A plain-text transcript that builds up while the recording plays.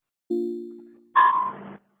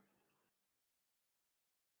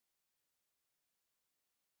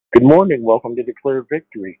Good morning. Welcome to Declare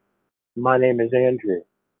Victory. My name is Andrew.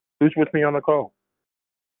 Who's with me on the call?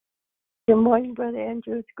 Good morning, Brother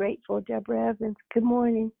Andrew. It's Grateful, Deborah Evans. Good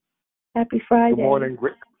morning. Happy Good Friday. morning.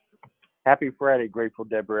 Happy Friday, Grateful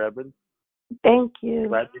Deborah Evans. Thank you.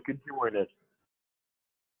 Glad you could join us.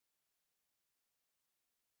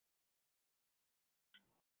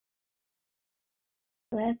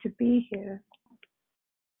 Glad to be here.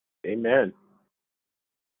 Amen.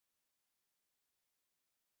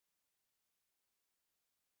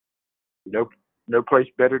 No, no place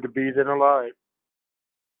better to be than alive.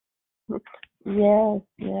 Yes.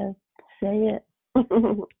 Say it.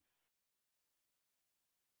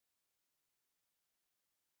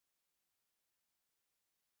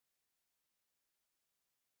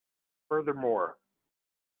 Furthermore,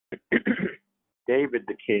 David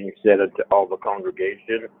the king said unto all the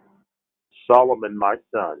congregation, Solomon my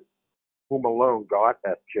son, whom alone God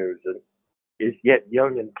hath chosen, is yet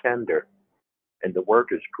young and tender, and the work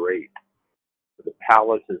is great. For the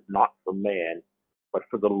palace is not for man, but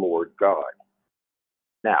for the Lord God.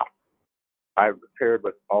 Now, I have prepared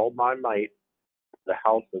with all my might the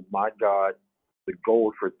house of my God, the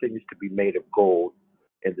gold for things to be made of gold,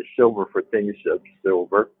 and the silver for things of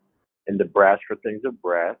silver, and the brass for things of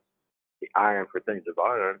brass, the iron for things of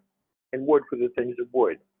iron, and wood for the things of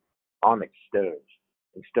wood, onyx stones,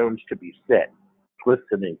 and stones to be set,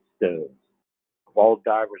 glistening stones, of all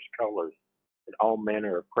divers colors, and all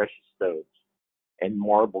manner of precious stones, and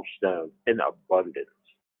marble stones in abundance.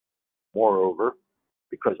 Moreover,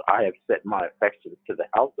 because I have set my affections to the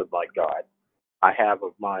house of my God, I have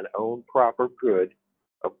of mine own proper good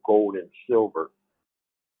of gold and silver,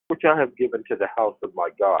 which I have given to the house of my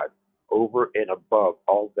God, over and above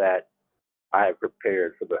all that I have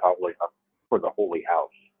prepared for the holy house.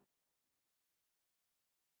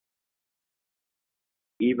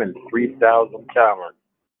 Even 3,000 talents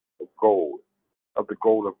of gold, of the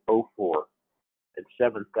gold of Ophir, and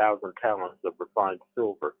 7,000 talents of refined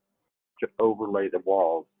silver, to overlay the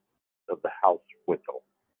walls of the house withal.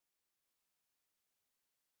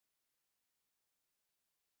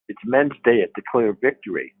 It's Men's Day at Declare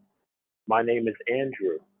Victory. My name is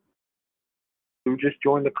Andrew. Who just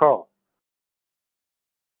joined the call?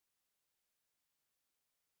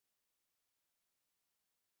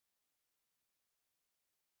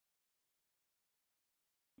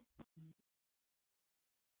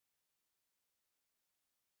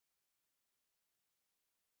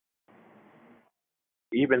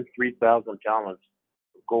 Even 3,000 talents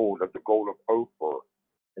of gold, of the gold of Ophir,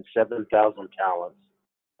 and 7,000 talents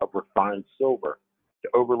of refined silver, to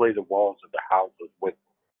overlay the walls of the houses with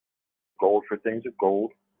gold for things of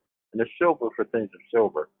gold, and the silver for things of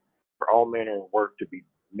silver, for all manner of work to be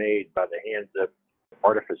made by the hands of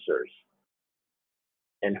artificers.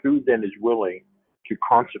 And who then is willing to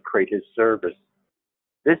consecrate his service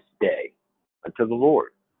this day unto the Lord?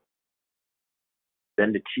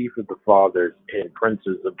 Then the chief of the fathers and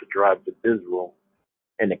princes of the tribes of Israel,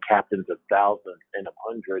 and the captains of thousands and of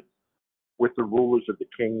hundreds, with the rulers of the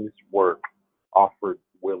king's work, offered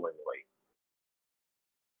willingly,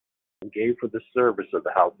 and gave for the service of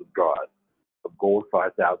the house of God of gold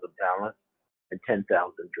 5,000 talents, and 10,000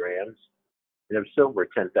 drams, and of silver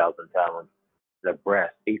 10,000 talents, and of brass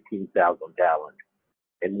 18,000 talents,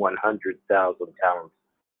 and 100,000 talents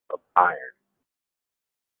of iron.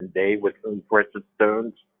 And they with whom precious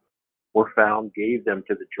stones were found gave them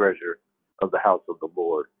to the treasure of the house of the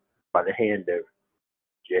Lord by the hand of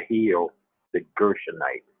Jehiel the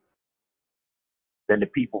Gershonite. Then the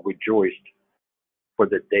people rejoiced, for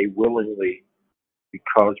that they willingly,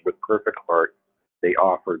 because with perfect heart they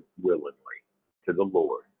offered willingly to the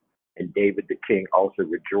Lord. And David the king also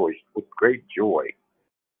rejoiced with great joy.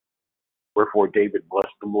 Wherefore David blessed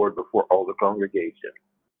the Lord before all the congregation.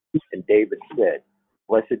 And David said,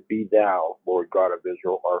 Blessed be thou, Lord God of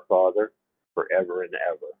Israel, our Father, forever and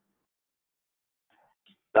ever.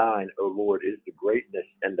 Thine, O Lord, is the greatness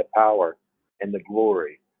and the power and the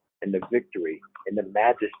glory and the victory and the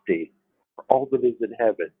majesty, for all that is in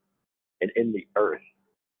heaven and in the earth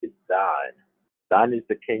is thine. Thine is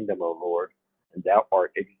the kingdom, O Lord, and thou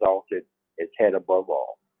art exalted as head above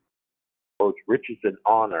all. Both riches and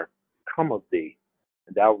honor come of thee,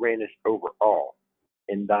 and thou reignest over all.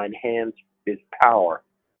 In thine hands is power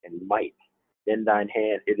and might. In thine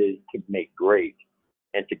hand it is to make great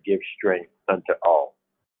and to give strength unto all.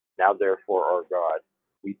 Now therefore, our God,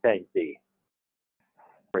 we thank thee.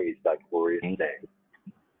 Praise thy glorious name.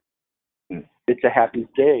 It's a happy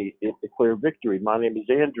day. It's a clear victory. My name is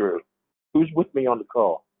Andrew. Who's with me on the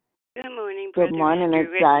call? Good morning, Good Brother morning,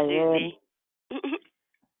 Andrew. it's Diane.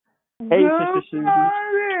 Hey, Sister Susie.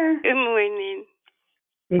 Good morning.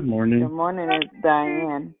 Good Good morning. morning, it's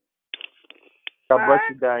Diane. God bless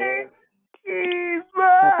you, Diane.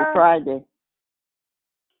 Happy Friday.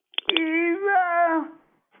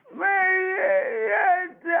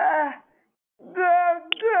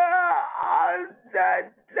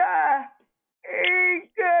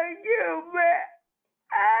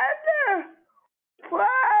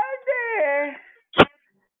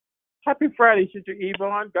 Happy Friday, Sister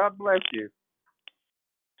Yvonne. God bless you.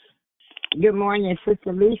 Good morning,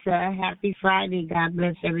 Sister Lisa. Happy Friday. God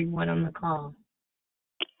bless everyone on the call.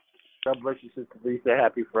 God bless you, Sister Lisa.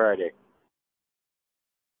 Happy Friday.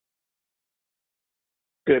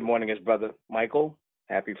 Good morning, it's Brother Michael.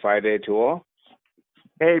 Happy Friday to all.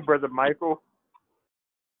 Hey, Brother Michael.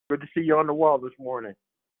 Good to see you on the wall this morning.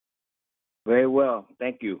 Very well,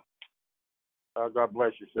 thank you. God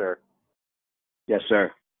bless you, sir. Yes, sir.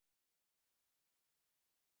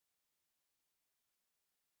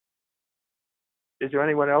 Is there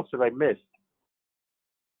anyone else that I missed?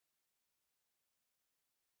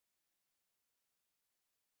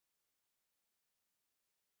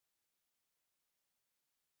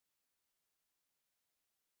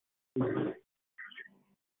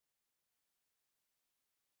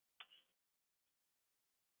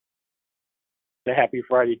 A happy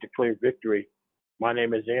Friday, Declare Victory. My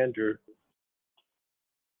name is Andrew,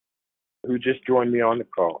 who just joined me on the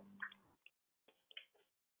call.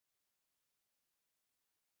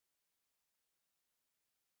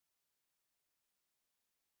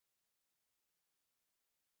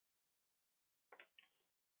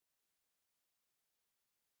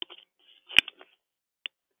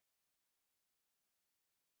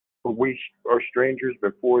 For we are strangers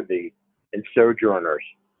before thee, and sojourners,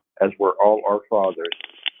 as were all our fathers.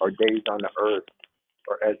 Our days on the earth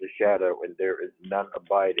are as a shadow, and there is none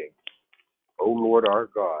abiding. O Lord our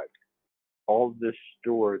God, all this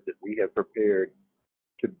store that we have prepared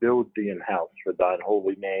to build thee an house for thine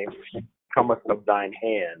holy name cometh of thine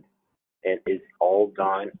hand, and is all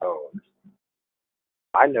thine own.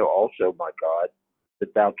 I know also, my God,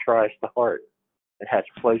 that thou triest the heart, and hast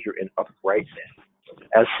pleasure in uprightness.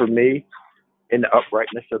 As for me, in the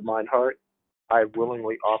uprightness of mine heart, I have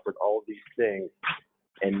willingly offered all these things,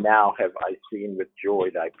 and now have I seen with joy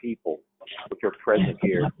thy people, which are present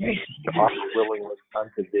here, to offer willingly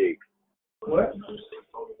unto thee.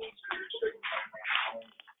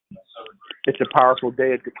 It's a powerful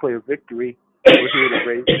day to declare victory. We're here to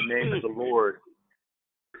raise the name of the Lord.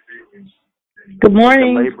 Good To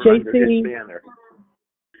morning, labor under his JC. banner.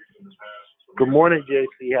 Good morning,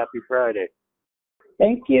 JC. Happy Friday.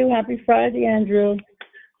 Thank you. Happy Friday, Andrew.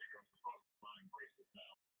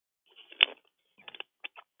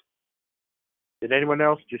 Did anyone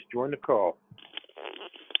else just join the call?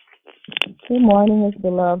 Good morning, it's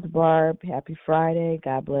beloved Barb. Happy Friday.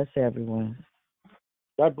 God bless everyone.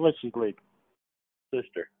 God bless you, Gleek.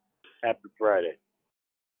 Sister. Happy Friday.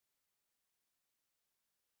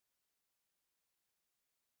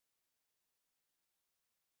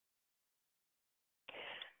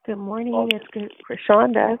 Good morning. It's good for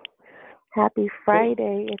Shonda. Happy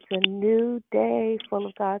Friday. It's a new day full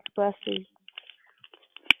of God's blessings.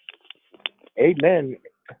 Amen,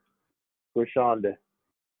 Rashonda.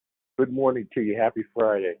 Good morning to you. Happy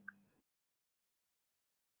Friday.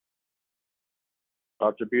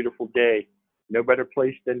 It's a beautiful day. No better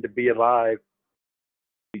place than to be alive,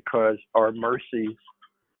 because our mercies,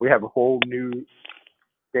 we have a whole new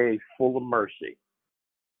day full of mercy.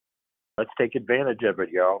 Let's take advantage of it,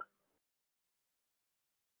 y'all.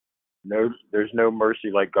 No, there's no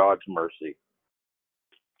mercy like God's mercy.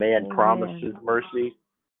 Man promises mercy,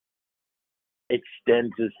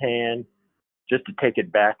 extends his hand just to take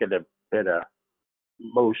it back at a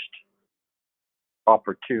most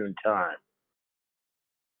opportune time.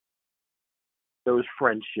 Those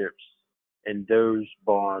friendships and those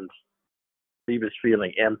bonds leave us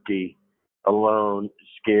feeling empty, alone,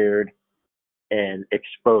 scared, and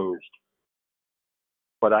exposed.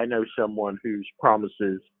 But I know someone whose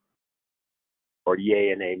promises are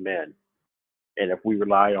yea and amen. And if we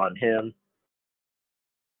rely on him,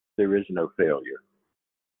 there is no failure.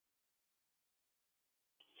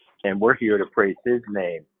 And we're here to praise his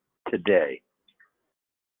name today.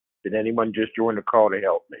 Did anyone just join the call to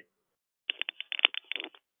help me?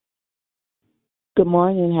 Good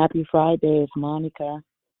morning. Happy Friday. It's Monica.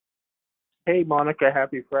 Hey, Monica,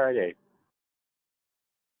 happy Friday.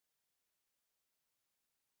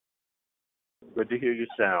 Good to hear your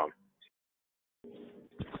sound.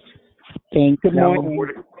 Thank you. Good Now,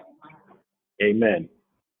 morning. amen.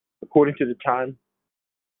 According to the time,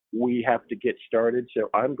 we have to get started. So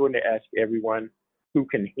I'm going to ask everyone who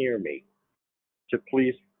can hear me to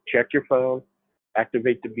please check your phone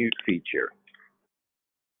Activate the mute feature.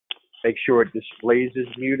 Make sure it displays as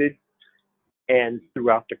muted, and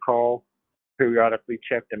throughout the call, periodically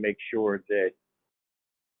check to make sure that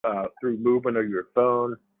through movement of your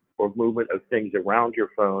phone or movement of things around your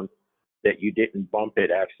phone that you didn't bump it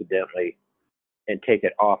accidentally and take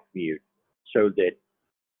it off mute so that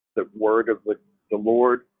the word of the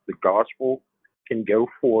Lord, the gospel, can go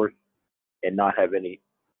forth and not have any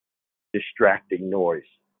distracting noise.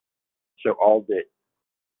 So all that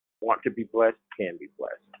want to be blessed can be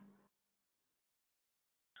blessed.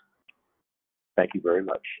 Thank you very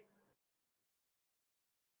much.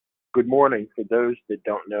 Good morning. For those that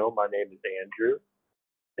don't know, my name is Andrew,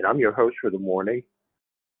 and I'm your host for the morning.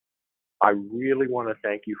 I really want to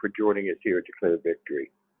thank you for joining us here at Declare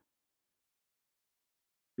Victory.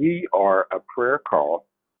 We are a prayer call,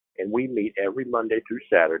 and we meet every Monday through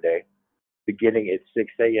Saturday, beginning at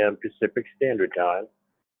 6 a.m. Pacific Standard Time,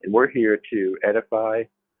 and we're here to edify,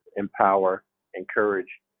 empower,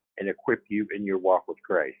 encourage, and equip you in your walk with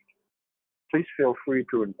Christ. Please feel free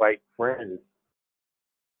to invite friends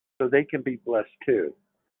so they can be blessed too.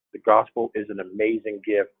 The gospel is an amazing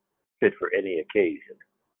gift fit for any occasion.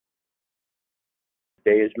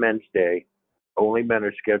 Today is Men's Day. Only men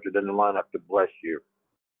are scheduled in the lineup to bless you.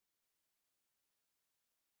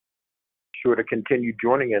 Sure to continue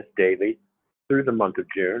joining us daily through the month of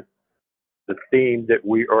June. The theme that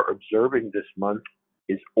we are observing this month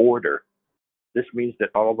is order. This means that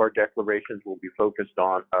all of our declarations will be focused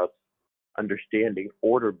on us understanding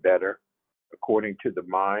order better according to the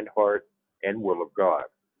mind, heart, and will of God.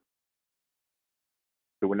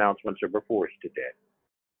 The announcements are before us today.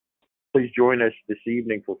 Please join us this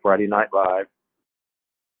evening for Friday Night Live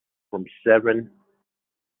from 6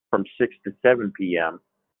 to 7 p.m.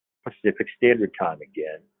 Pacific Standard Time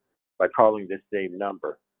again by calling this same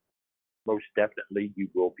number. Most definitely you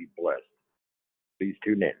will be blessed. Please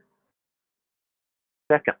tune in.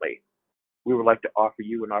 Secondly, we would like to offer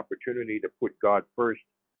you an opportunity to put God first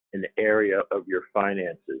in the area of your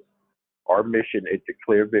finances. Our mission at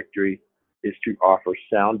Declare Victory is to offer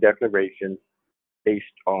sound declarations based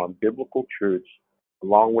on biblical truths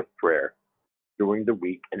along with prayer during the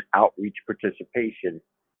week and outreach participation to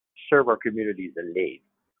serve our communities in need.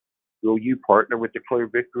 Will you partner with Declare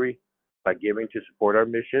Victory by giving to support our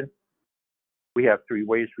mission? We have 3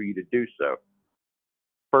 ways for you to do so.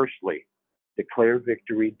 Firstly,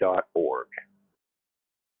 declarevictory.org.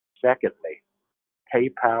 Secondly,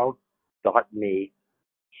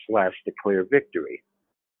 paypal.me/declarevictory.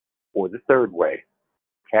 Or the third way,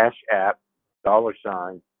 Cash App,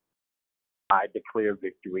 $, I declare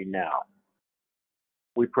victory now.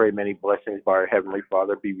 We pray many blessings by our Heavenly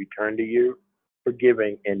Father be returned to you for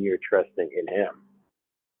giving and your trusting in Him.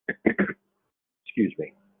 Excuse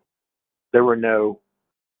me. There were no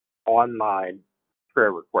online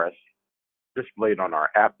prayer requests displayed on our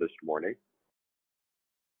app this morning.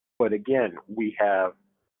 But again, we have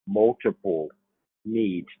multiple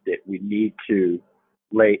needs that we need to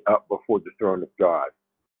lay up before the throne of God.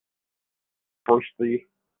 Firstly,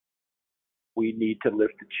 we need to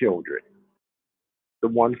lift the children, the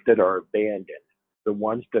ones that are abandoned, the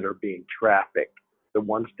ones that are being trafficked, the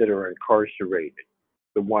ones that are incarcerated,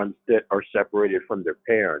 the ones that are separated from their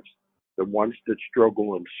parents, the ones that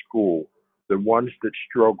struggle in school, the ones that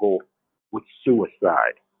struggle with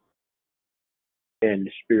suicide and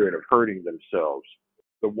the spirit of hurting themselves,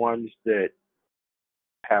 the ones that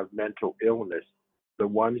have mental illness, the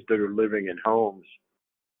ones that are living in homes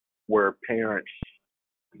where parents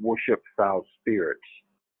worship foul spirits.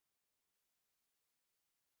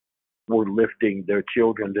 We're lifting their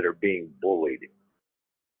children that are being bullied,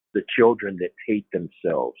 the children that hate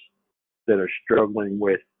themselves, that are struggling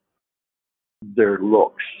with their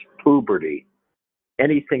looks, puberty,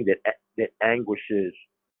 anything that anguishes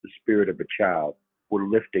the spirit of a child. We're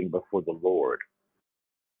lifting before the Lord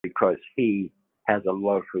because He has a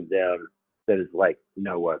love for them that is like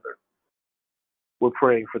no other. We're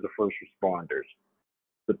praying for the first responders,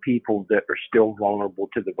 the people that are still vulnerable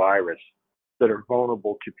to the virus, that are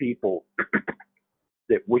vulnerable to people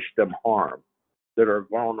that wish them harm, that are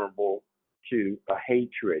vulnerable to a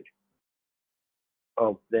hatred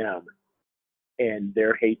of them and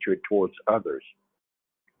their hatred towards others.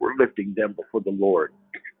 We're lifting them before the Lord.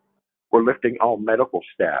 We're lifting all medical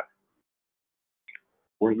staff.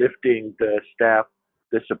 We're lifting the staff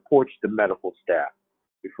that supports the medical staff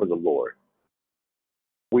before the Lord.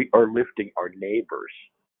 We are lifting our neighbors.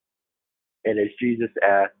 And as Jesus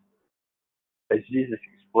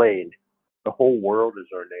explained, the whole world is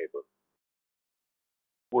our neighbor.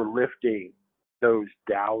 We're lifting those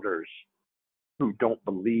doubters who don't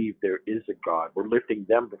believe there is a God. We're lifting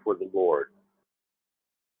them before the Lord.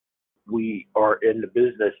 we are in the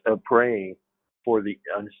business of praying for the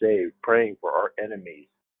unsaved, praying for our enemies,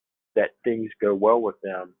 that things go well with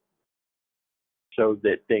them so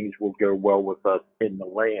that things will go well with us in the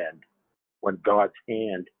land. When God's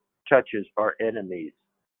hand touches our enemies,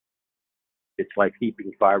 it's like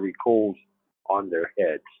heaping fiery coals on their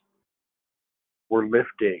heads. We're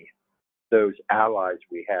lifting those allies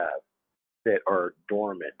we have that are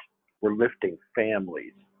dormant. We're lifting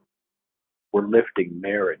families. We're lifting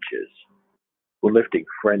marriages. We're lifting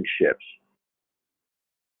friendships.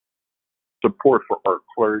 Support for our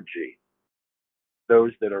clergy,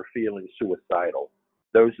 those that are feeling suicidal,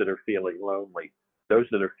 those that are feeling lonely, those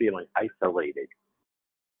that are feeling isolated.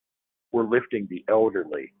 We're lifting the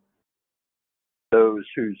elderly, those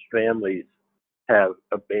whose families have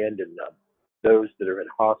abandoned them, those that are in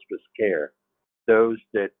hospice care, those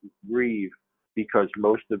that grieve because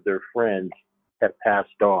most of their friends have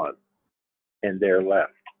passed on and they're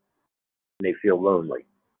left and they feel lonely.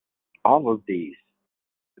 All of these,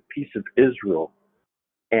 the peace of Israel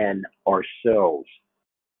and ourselves,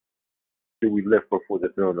 do we lift before the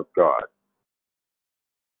throne of God.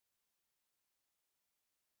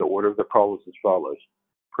 The order of the call is as follows.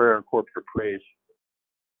 Prayer and corporate praise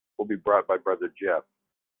will be brought by Brother Jeff.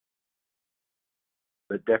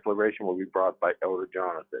 The declaration will be brought by Elder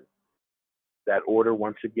Jonathan. That order,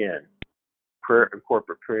 once again, prayer and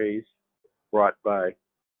corporate praise brought by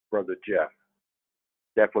Brother Jeff.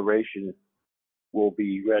 Declaration will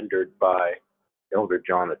be rendered by Elder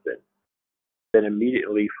Jonathan. Then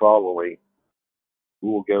immediately following, we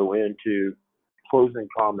will go into closing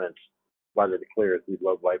comments by the declarers who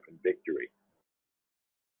love life and victory.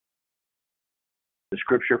 The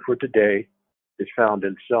scripture for today is found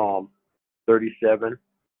in Psalm 37,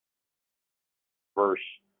 verse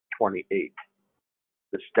 28.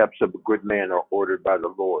 The steps of a good man are ordered by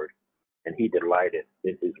the Lord, and he delighteth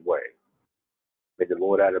in his way. May the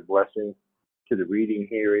Lord add a blessing to the reading,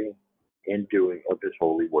 hearing, and doing of his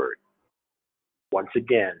holy word. Once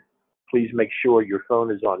again, please make sure your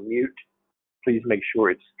phone is on mute. Please make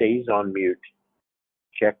sure it stays on mute.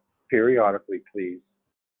 Check periodically, please,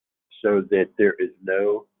 so that there is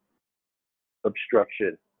no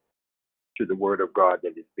obstruction to the word of God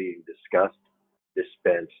that is being discussed,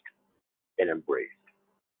 dispensed, and embraced.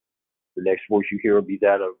 The next voice you hear will be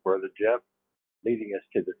that of Brother Jeff, leading us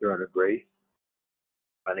to the throne of grace.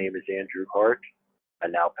 My name is Andrew Hart. I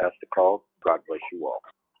now pass the call. God bless you all.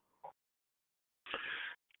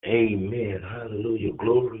 Amen. Hallelujah.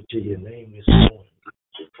 Glory to your name this morning,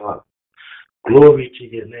 Father. Glory to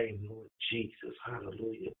your name, Lord Jesus.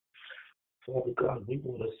 Hallelujah. Father God, we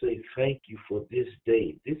want to say thank you for this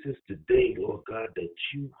day. This is the day, Lord God, that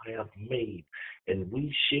you have made, and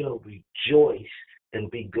we shall rejoice and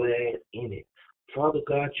be glad in it. Father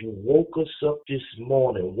God, you woke us up this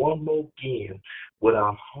morning one more again with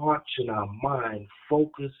our hearts and our mind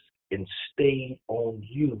focused and stayed on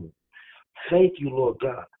you. Thank you, Lord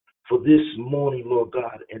God, for this morning, Lord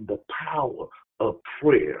God, and the power of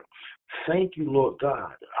prayer. Thank you, Lord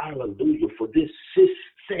God, hallelujah, for this 6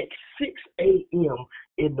 a.m.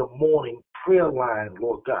 in the morning prayer line,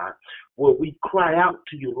 Lord God, where we cry out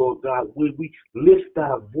to you, Lord God, where we lift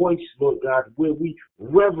our voice, Lord God, where we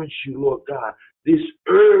reverence you, Lord God, this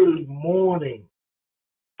early morning.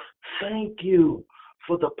 Thank you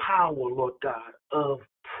for the power, Lord God, of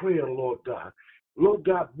prayer, Lord God. Lord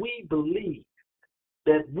God, we believe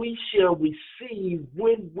that we shall receive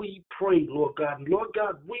when we pray, Lord God. And Lord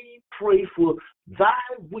God, we pray for thy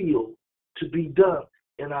will to be done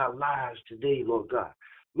in our lives today, Lord God.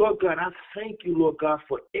 Lord God, I thank you, Lord God,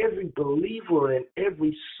 for every believer and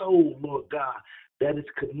every soul, Lord God, that is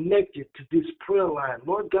connected to this prayer line.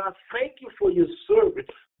 Lord God, thank you for your servant,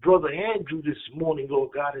 Brother Andrew, this morning,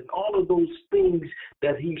 Lord God, and all of those things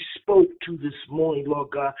that he spoke to this morning, Lord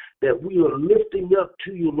God, that we are lifting up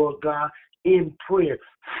to you, Lord God, in prayer,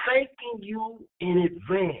 thanking you in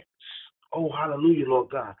advance, oh hallelujah, Lord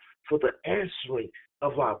God, for the answering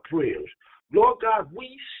of our prayers. Lord God,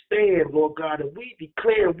 we stand, Lord God, and we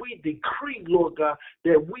declare, we decree, Lord God,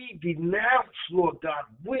 that we denounce, Lord God,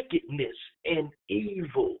 wickedness and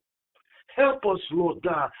evil. Help us, Lord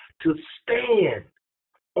God, to stand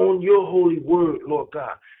on your holy word, Lord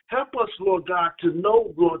God. Help us, Lord God, to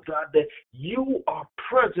know, Lord God, that you are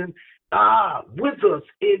present with us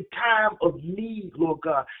in time of need, Lord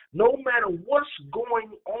God. No matter what's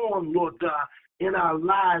going on, Lord God, in our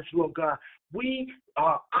lives, Lord God, we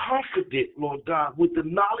are confident, Lord God, with the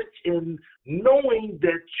knowledge and knowing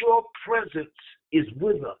that your presence is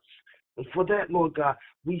with us. And for that, Lord God,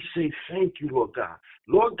 we say thank you, Lord God.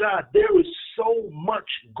 Lord God, there is so much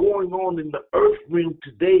going on in the earth realm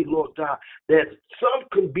today, Lord God, that some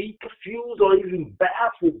can be confused or even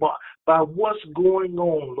baffled by what's going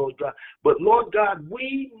on, Lord God. But, Lord God,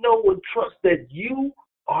 we know and trust that you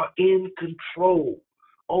are in control.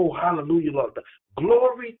 Oh, hallelujah, Lord God.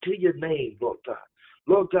 Glory to your name, Lord God.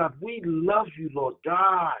 Lord God, we love you, Lord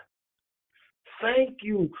God. Thank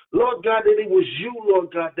you, Lord God, that it was you,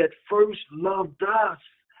 Lord God, that first loved us.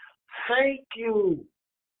 Thank you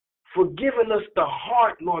for giving us the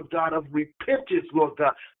heart, Lord God, of repentance, Lord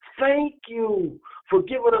God. Thank you for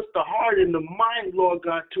giving us the heart and the mind, Lord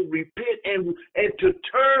God, to repent and to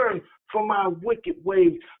turn from our wicked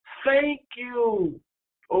ways. Thank you.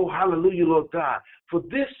 Oh, hallelujah, Lord God, for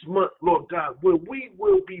this month, Lord God, where we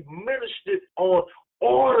will be ministered on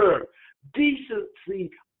order, decency,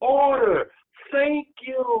 order. Thank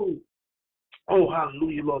you. Oh,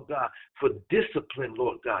 hallelujah, Lord God, for discipline,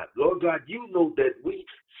 Lord God. Lord God, you know that we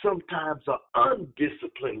sometimes are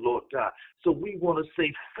undisciplined, Lord God. So we want to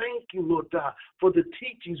say thank you, Lord God, for the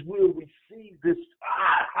teachings we'll receive this,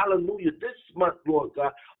 hallelujah, this month, Lord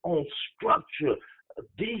God, on structure,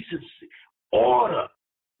 decency, order.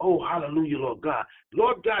 Oh, hallelujah, Lord God.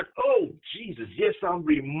 Lord God, oh, Jesus, yes, I'm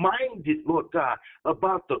reminded, Lord God,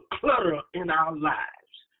 about the clutter in our lives.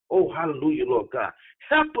 Oh, hallelujah, Lord God.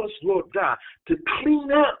 Help us, Lord God, to clean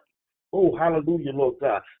up, oh, hallelujah, Lord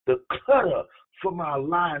God, the clutter from our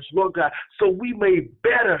lives, Lord God, so we may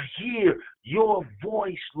better hear your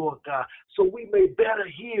voice, Lord God, so we may better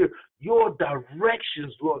hear your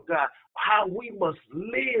directions, Lord God, how we must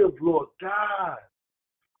live, Lord God.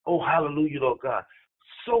 Oh, hallelujah, Lord God.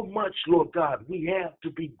 So much, Lord God, we have to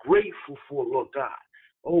be grateful for, Lord God.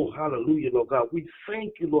 Oh, hallelujah, Lord God. We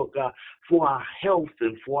thank you, Lord God, for our health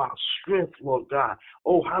and for our strength, Lord God.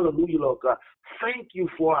 Oh, hallelujah, Lord God. Thank you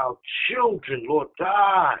for our children, Lord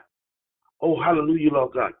God. Oh, hallelujah,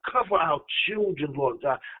 Lord God. Cover our children, Lord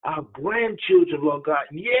God, our grandchildren, Lord God.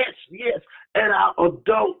 Yes, and our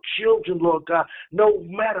adult children, Lord God. No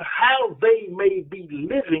matter how they may be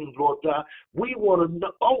living, Lord God, we want to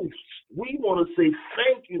know, we want to say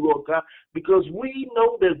thank you, Lord God, because we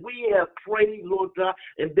know that we have prayed, Lord God,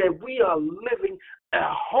 and that we are living a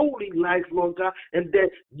holy life, Lord God, and that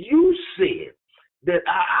you said that,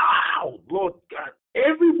 Lord God,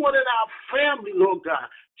 everyone in our family, Lord God,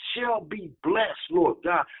 shall be blessed, Lord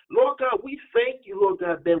God. Lord God, we thank you, Lord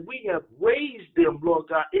God, that we have raised them, Lord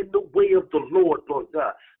God, in the way of the Lord, Lord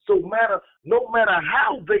God. So no matter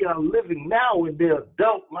how they are living now in their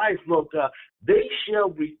adult life, Lord God, they shall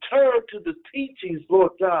return to the teachings,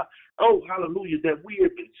 Lord God. Oh, hallelujah, that we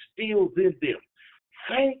have instilled in them.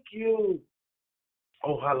 Thank you.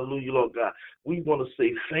 Oh, hallelujah, Lord God. We want to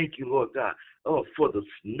say thank you, Lord God, for this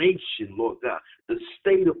nation, Lord God, the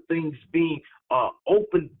state of things being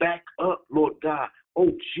opened back up, Lord God. Oh,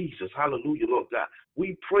 Jesus, hallelujah, Lord God.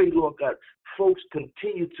 We pray, Lord God, folks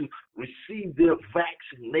continue to receive their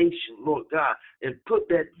vaccination, Lord God, and put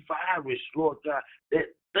that virus, Lord God, that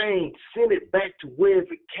thing, send it back to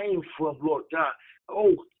wherever it came from, Lord God.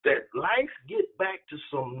 Oh, that life get back to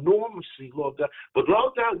some normalcy, Lord God. But,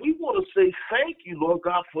 Lord God, we want to say thank you, Lord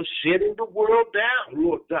God, for shutting the world down,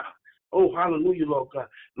 Lord God. Oh, hallelujah, Lord God.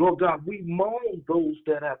 Lord God, we mourn those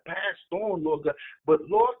that have passed on, Lord God. But,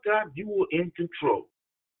 Lord God, you were in control.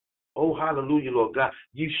 Oh, hallelujah, Lord God.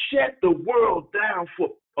 You shut the world down for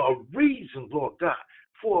a reason, Lord God,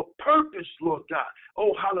 for a purpose, Lord God.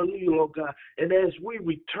 Oh, hallelujah, Lord God. And as we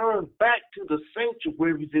return back to the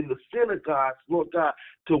sanctuaries in the synagogues, Lord God,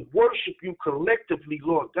 to worship you collectively,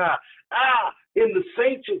 Lord God, in the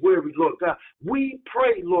sanctuary, Lord God, we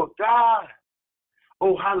pray, Lord God,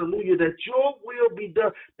 oh, hallelujah, that your will be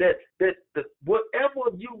done, that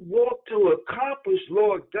whatever you want to accomplish,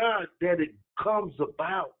 Lord God, that it comes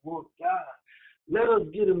about, Lord God. Let us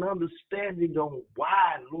get an understanding on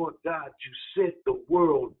why, Lord God, you set the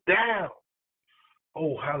world down.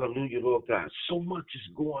 Oh, hallelujah, Lord God. So much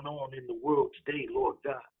is going on in the world today, Lord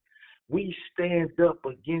God. We stand up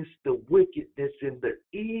against the wickedness and the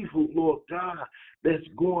evil, Lord God, that's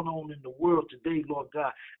going on in the world today, Lord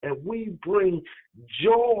God. And we bring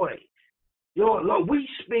joy. Lord, we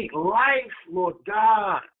speak life, Lord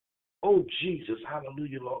God. Oh, Jesus,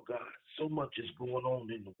 hallelujah, Lord God. So much is going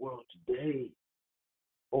on in the world today.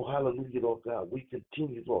 Oh, hallelujah, Lord God. We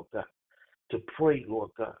continue, Lord God, to pray,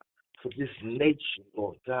 Lord God, for this nation,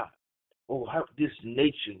 Lord God. Oh, help this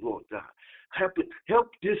nation, Lord God. Help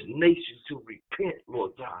this nation to repent,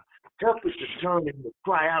 Lord God. Help it to turn and to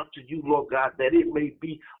cry out to you, Lord God, that it may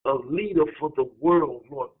be a leader for the world,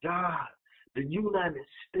 Lord God. The United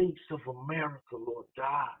States of America, Lord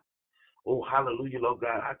God. Oh, hallelujah, Lord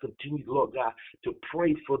God. I continue, Lord God, to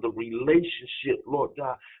pray for the relationship, Lord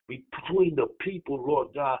God, between the people, Lord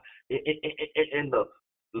God, and the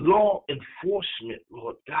law enforcement,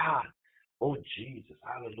 Lord God. Oh, Jesus,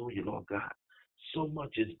 hallelujah, Lord God. So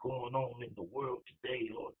much is going on in the world today,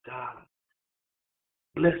 Lord God.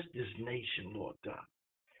 Bless this nation, Lord God.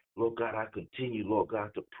 Lord God, I continue, Lord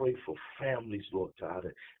God, to pray for families, Lord God,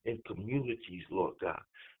 and communities, Lord God,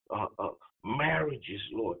 marriages,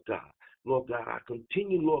 Lord God. Lord God, I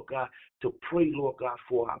continue, Lord God, to pray, Lord God,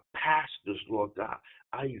 for our pastors, Lord God,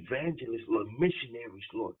 our evangelists, Lord, missionaries,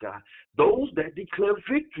 Lord God, those that declare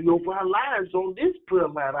victory over our lives on this prayer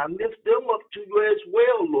line. I lift them up to you as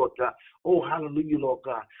well, Lord God. Oh, hallelujah, Lord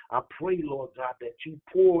God. I pray, Lord God, that you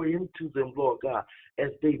pour into them, Lord God,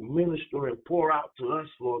 as they minister and pour out to us,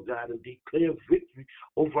 Lord God, and declare victory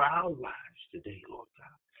over our lives today, Lord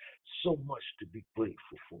God. So much to be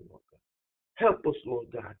grateful for, Lord God. Help us, Lord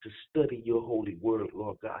God, to study your holy word,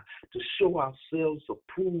 Lord God, to show ourselves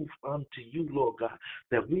approved unto you, Lord God,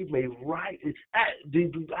 that we may rightly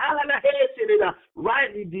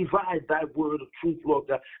divide thy word of truth, Lord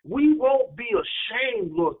God. We won't be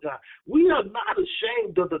ashamed, Lord God. We are not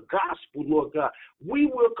ashamed of the gospel, Lord God. We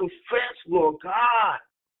will confess, Lord God,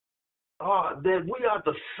 that we are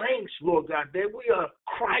the saints, Lord God, that we are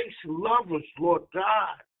Christ lovers, Lord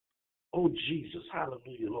God. Oh, Jesus,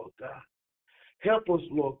 hallelujah, Lord God. Help us,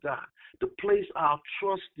 Lord God, to place our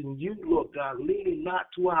trust in you, Lord God, leaning not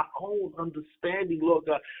to our own understanding, Lord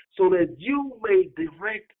God, so that you may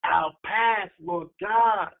direct our path, Lord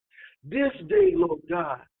God. This day, Lord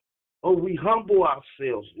God, we humble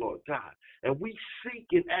ourselves, Lord God, and we seek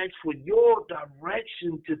and ask for your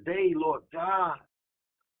direction today, Lord God.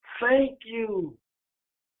 Thank you.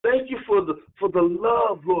 Thank you for the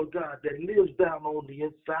love, Lord God, that lives down on the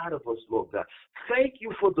inside of us, Lord God. Thank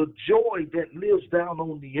you for the joy that lives down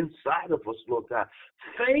on the inside of us, Lord God.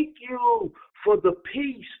 Thank you for the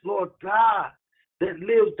peace, Lord God, that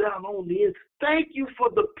lives down on the inside. Thank you for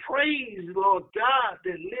the praise, Lord God,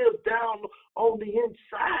 that lives down on the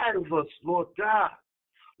inside of us, Lord God.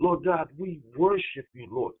 Lord God, we worship you,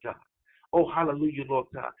 Lord God. Oh, hallelujah, Lord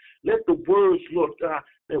God. Let the words, Lord God,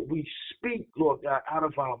 that we speak, Lord God, out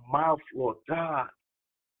of our mouth, Lord God,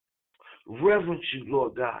 reverence you,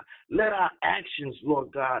 Lord God. Let our actions,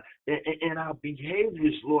 Lord God, and our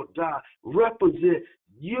behaviors, Lord God, represent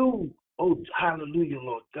you. Oh, hallelujah,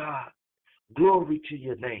 Lord God. Glory to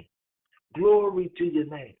your name. Glory to your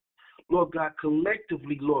name. Lord God,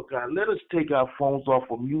 collectively, Lord God, let us take our phones off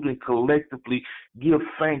of mute and collectively give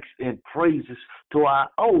thanks and praises to our,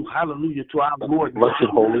 oh, hallelujah, to our Lord. Bless you,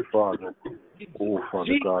 Holy Father. Oh, Father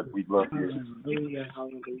God, we love you. Hallelujah,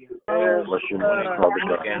 hallelujah. Bless your name, Father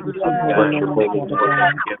God. Again, Bless your holy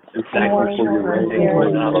name. We thank you for your reigning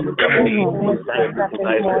reign out of the day. We thank you for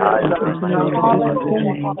night high and Thank you for your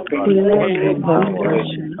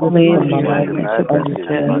love.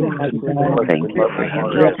 I thank you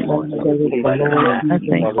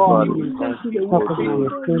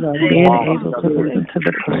for being able to listen to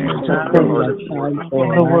the prayers of the words of I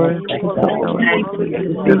want to say what I need to say.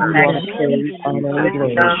 Lord, I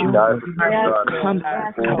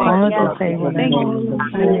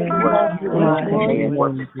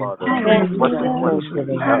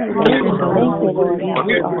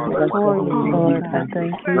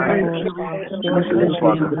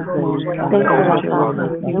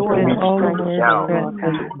thank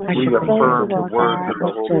you for reaffirm the words of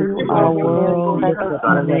the Holy our world,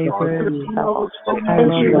 our neighbors. I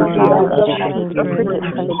love our children,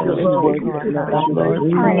 Lord,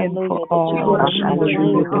 praying for all the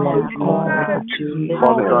children and all the children.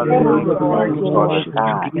 Father God, in the name of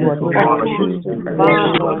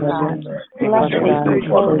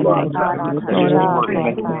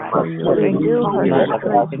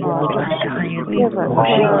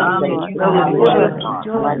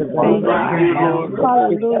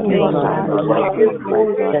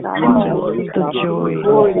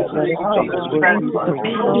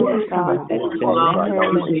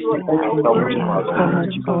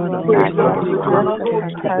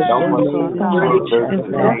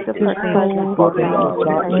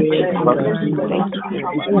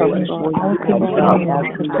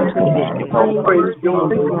Lord, you are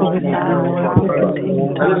the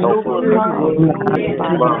Lord.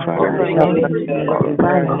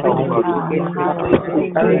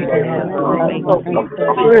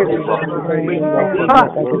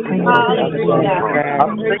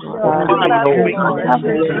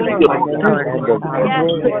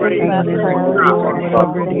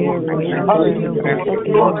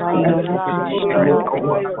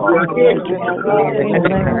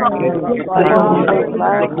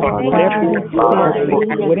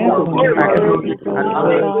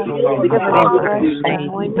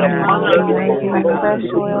 fresh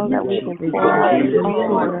oil that we can pour out into our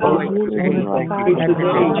community, Lord God, in the lives of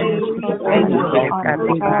our jobs,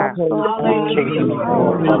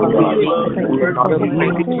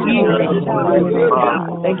 Lord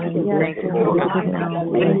God.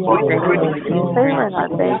 Favor in our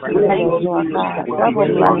bank accounts, Lord God. Double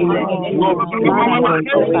blessing. Blow our minds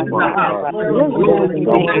with the Lord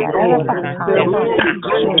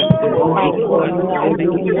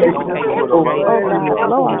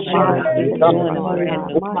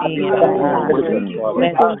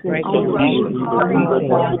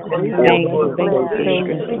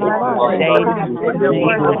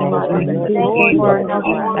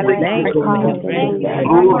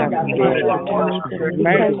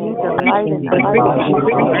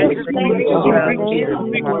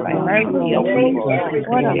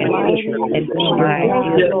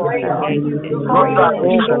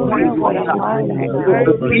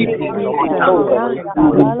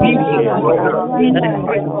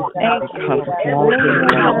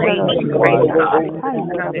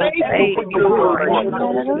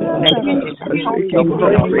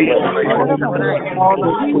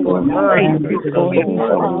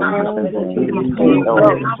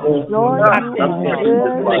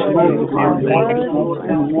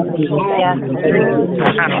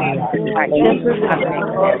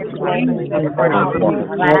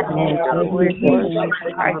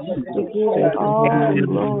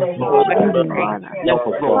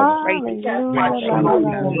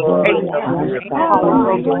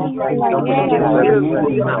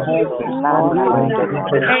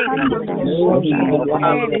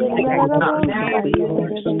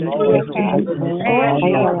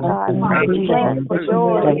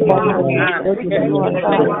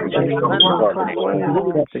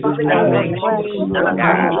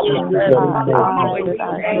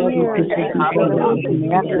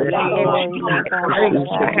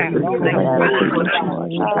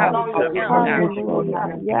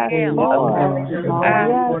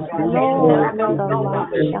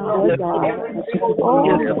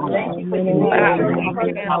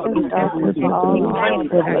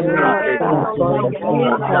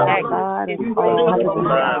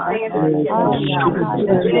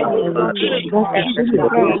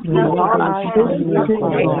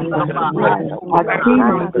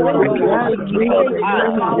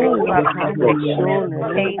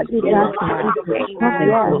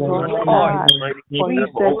For you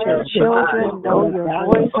said your children know your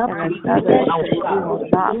voice and another you will not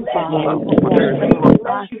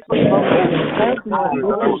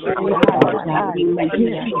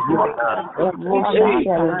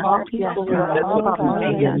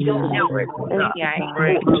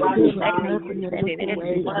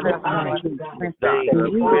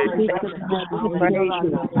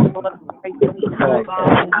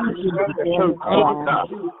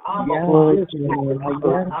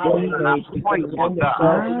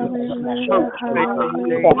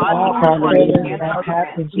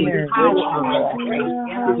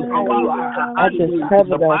follow. I just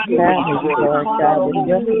cover those families, Lord God, with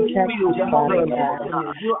your protection, Father God,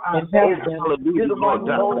 and help them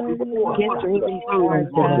get through these times,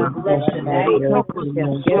 God. Bless your name.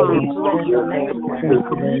 Help them get through these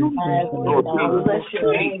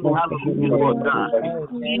Lord God.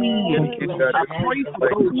 I pray for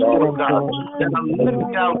those, Lord God, that are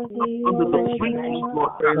living out under the freezing,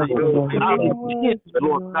 Lord God, out of tents,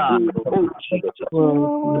 Lord God. Oh, Jesus.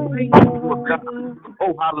 Lord God.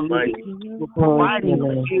 Oh, hallelujah. For providing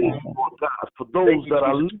aid, Lord God, for those that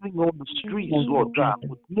are living on the streets, Lord God,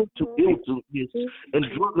 with mental illness and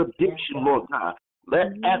drug addiction, Lord God.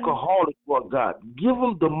 That alcoholic, Lord God, give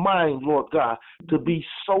them the mind, Lord God, to be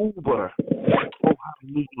sober. Oh,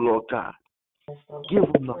 hallelujah, Lord God. Give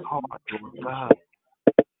them the heart, Lord God.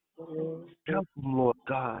 Help them, Lord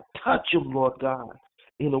God. Touch them, Lord God,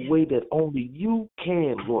 in a way that only you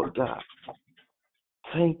can, Lord God.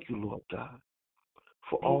 Thank you, Lord God,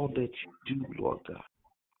 for all that you do, Lord God.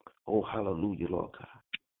 Oh, hallelujah, Lord God.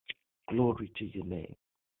 Glory to your name.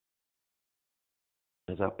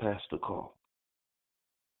 As I pass the call.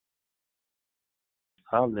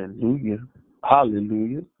 Hallelujah.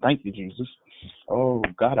 Hallelujah. Thank you, Jesus. Oh,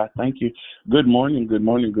 God, I thank you. Good morning, good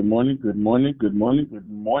morning, good morning, good morning, good morning, good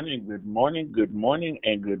morning, good morning, good morning,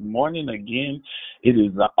 and good morning again. It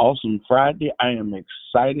is an awesome Friday. I am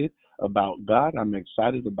excited about God. I'm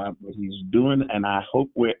excited about what He's doing, and I hope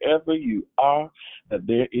wherever you are that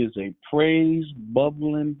there is a praise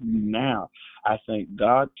bubbling now. I thank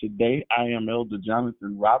God today. I am Elder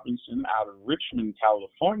Jonathan Robinson out of Richmond,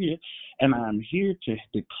 California, and I'm here to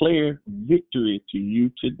declare victory to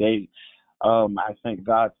you today. I thank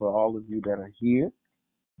God for all of you that are here.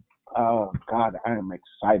 God, I am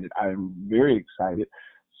excited. I am very excited.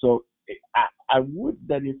 So I would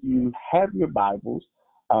that if you have your Bibles,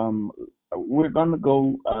 we're going to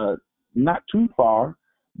go not too far,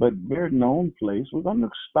 but very known place. We're going to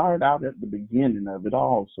start out at the beginning of it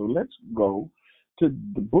all. So let's go to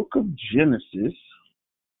the book of Genesis.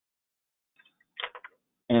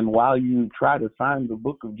 And while you try to find the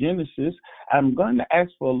book of Genesis, I'm going to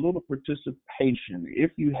ask for a little participation.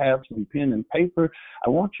 If you have some pen and paper, I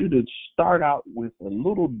want you to start out with a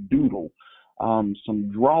little doodle, some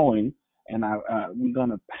drawing, and we're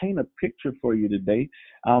going to paint a picture for you today.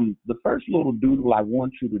 The first little doodle I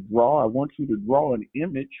want you to draw an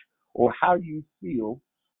image or how you feel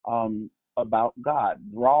about God.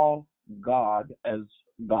 Draw God as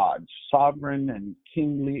God, sovereign and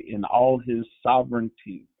kingly in all His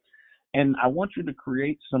sovereignty. And I want you to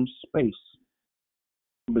create some space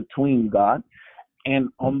between God. And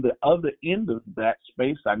on the other end of that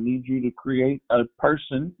space, I need you to create a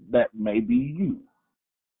person that may be you.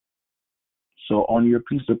 So on your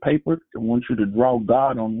piece of paper, I want you to draw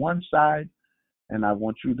God on one side, and I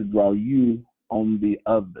want you to draw you on the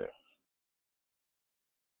other.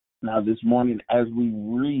 Now, this morning, as we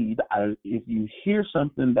read, if you hear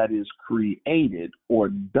something that is created or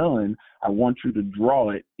done, I want you to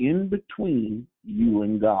draw it in between you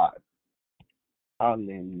and God.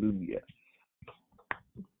 Hallelujah.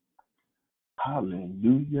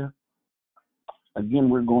 Hallelujah.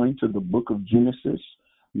 Again, we're going to the book of Genesis.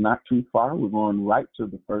 Not too far. We're going right to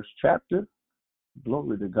the first chapter.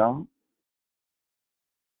 Glory to God.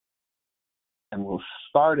 And we'll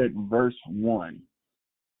start at verse 1.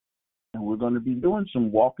 And we're going to be doing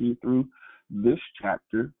some walking through this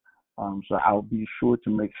chapter. So I'll be sure to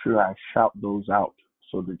make sure I shout those out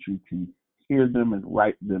so that you can hear them and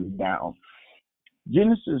write them down.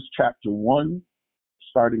 Genesis chapter 1,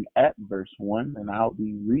 starting at verse 1, and I'll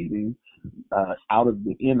be reading out of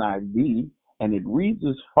the NIV, and it reads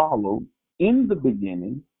as follows. In the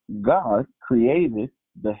beginning, God created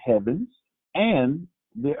the heavens and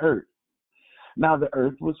the earth. Now the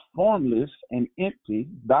earth was formless and empty.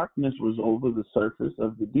 Darkness was over the surface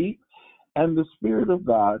of the deep, and the Spirit of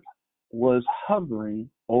God was hovering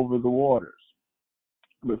over the waters.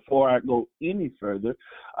 Before I go any further,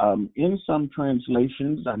 in some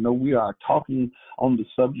translations, I know we are talking on the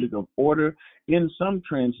subject of order. In some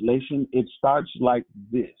translation, it starts like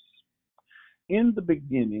this. In the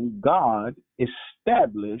beginning, God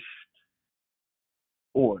established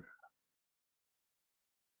order.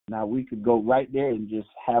 Now, we could go right there and just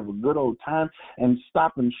have a good old time and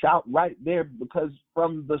stop and shout right there, because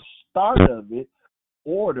from the start of it,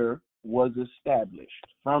 order was established.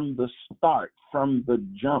 From the start, from the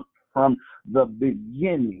jump, from the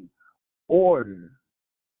beginning, order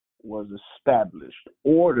was established.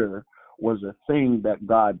 Order was a thing that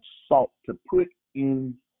God sought to put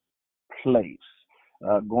in place.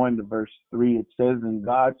 Going to verse 3, it says, and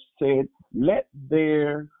God said, let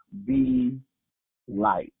there be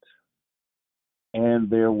light. And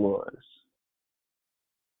there was.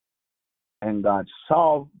 And God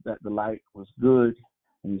saw that the light was good,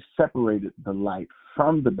 and He separated the light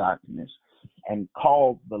from the darkness and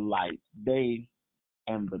called the light day,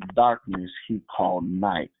 and the darkness He called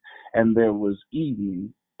night. And there was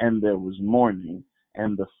evening, and there was morning,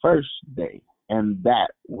 and the first day. And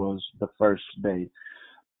that was the first day.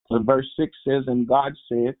 So verse 6 says, and God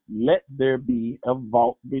said, let there be a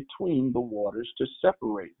vault between the waters to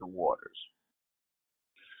separate the waters.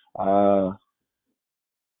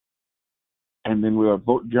 And then we'll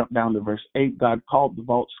jump down to verse 8. God called the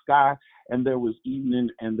vault sky, and there was evening,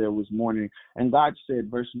 and there was morning. And God said,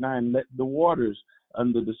 verse 9, let the waters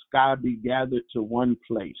under the sky be gathered to one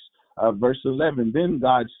place. Verse 11, then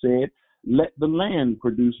God said, let the land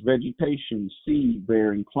produce vegetation,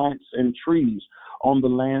 seed-bearing plants and trees on the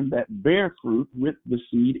land that bear fruit with the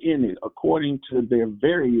seed in it, according to their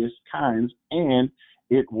various kinds, and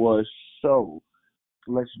it was so.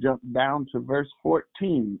 Let's jump down to verse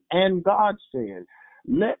 14. And God said,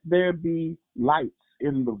 let there be lights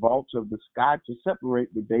in the vaults of the sky to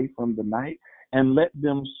separate the day from the night, and let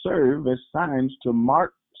them serve as signs to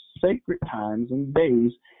mark sacred times and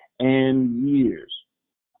days and years.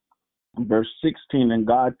 Verse 16, and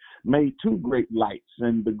God made two great lights,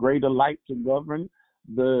 and the greater light to govern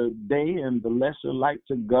the day, and the lesser light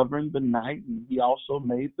to govern the night. And he also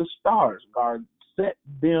made the stars. God set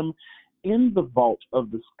them in the vault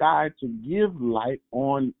of the sky to give light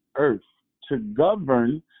on earth, to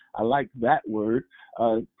govern, I like that word,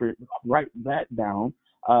 write that down,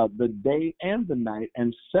 the day and the night,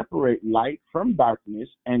 and separate light from darkness.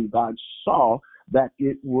 And God saw that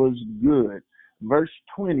it was good. Verse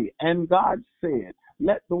 20, and God said,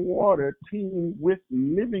 let the water teem with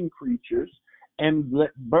living creatures, and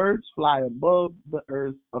let birds fly above the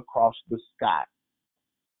earth across the sky.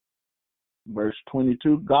 Verse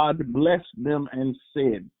 22, God blessed them and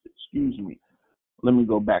said, let me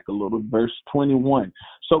go back a little. Verse 21,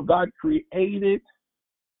 so God created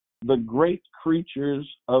the great creatures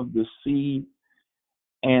of the sea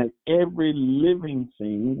and every living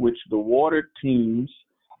thing which the water teems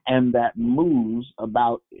and that moves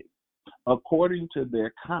about it, according to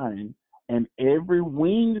their kind, and every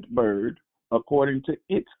winged bird according to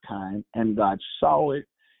its kind. And God saw it,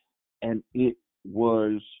 and it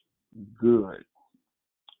was good.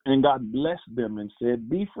 And God blessed them and said,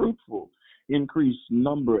 be fruitful, increase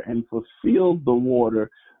number, and fulfill the water,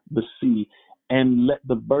 the sea, and let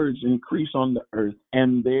the birds increase on the earth.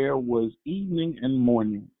 And there was evening and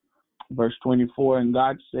morning. Verse 24, and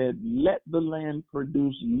God said, let the land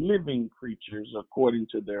produce living creatures according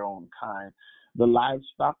to their own kind, the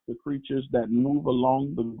livestock, the creatures that move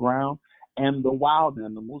along the ground, and the wild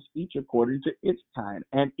animals, each according to its kind.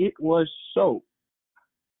 And it was so.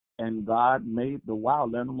 And God made the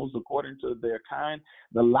wild animals according to their kind,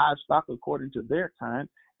 the livestock according to their kind,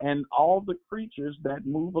 and all the creatures that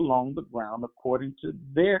move along the ground according to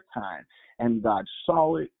their kind. And God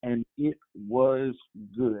saw it, and it was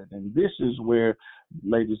good. And this is where,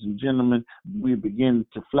 ladies and gentlemen, we begin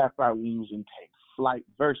to flap our wings and take flight.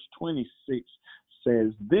 Verse 26 says,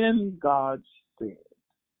 then God said,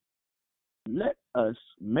 let us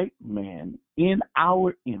make man in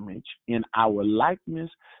our image, in our likeness,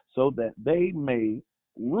 so that they may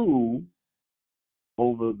rule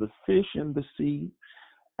over the fish in the sea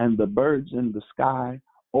and the birds in the sky,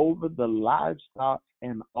 over the livestock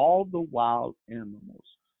and all the wild animals,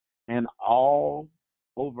 and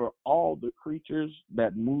over all the creatures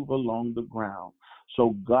that move along the ground.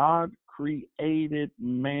 So God created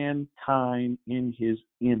mankind in his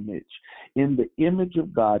image. In the image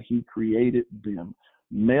of God, he created them.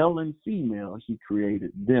 Male and female, he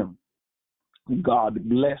created them. God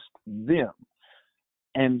blessed them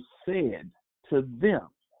and said to them,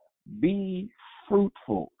 be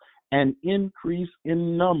fruitful and increase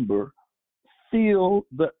in number, fill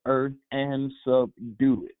the earth and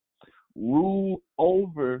subdue it. Rule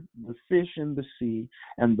over the fish in the sea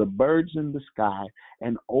and the birds in the sky,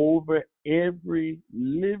 and over every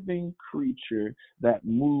living creature that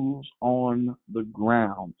moves on the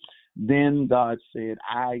ground. Then God said,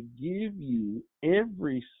 I give you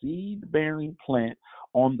every seed-bearing plant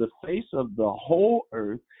on the face of the whole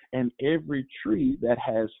earth, and every tree that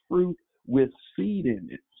has fruit with seed in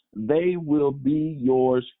it. They will be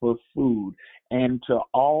yours for food. And to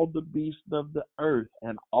all the beasts of the earth,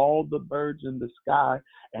 and all the birds in the sky,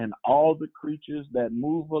 and all the creatures that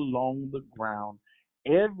move along the ground,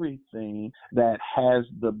 everything that has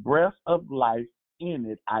the breath of life in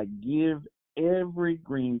it, I give every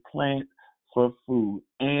green plant for food.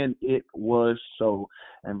 And it was so.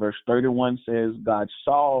 And verse 31 says, God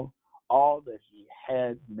saw all that he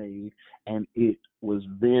had made, and it was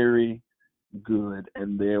very good.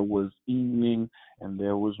 And there was evening and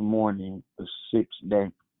there was morning, the sixth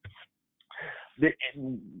day.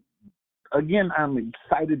 Again, I'm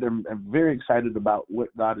excited. I'm very excited about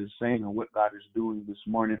what God is saying and what God is doing this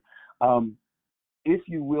morning. If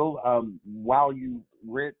you will, while you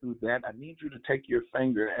read through that, I need you to take your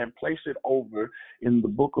finger and place it over in the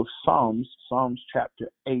book of Psalms, Psalms chapter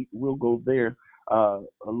 8. We'll go there a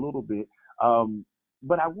little bit.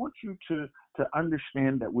 But I want you to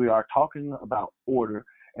understand that we are talking about order.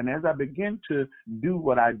 And as I begin to do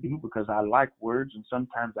what I do, because I like words and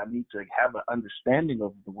sometimes I need to have an understanding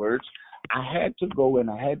of the words, I had to go and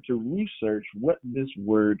I had to research what this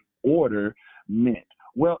word order meant.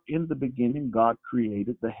 Well, in the beginning, God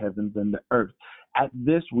created the heavens and the earth. At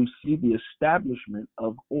this, we see the establishment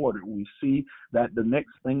of order. We see that the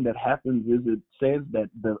next thing that happens is it says that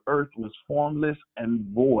the earth was formless and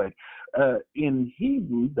void. In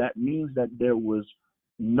Hebrew, that means that there was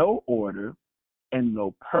no order and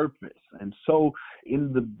no purpose. And so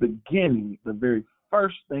in the beginning, the very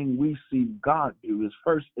first thing we see God do is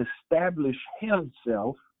first establish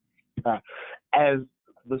himself as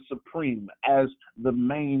the supreme, as the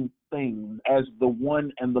main thing, as the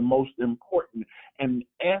one and the most important. And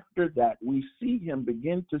after that, we see him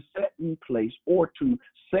begin to set in place or to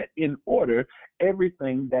set in order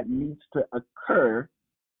everything that needs to occur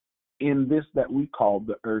in this that we call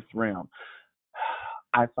the earth realm.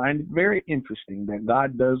 I find it very interesting that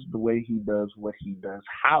God does the way he does, what he does,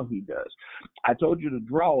 how he does. I told you to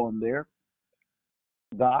draw on there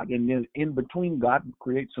God, and then in between God,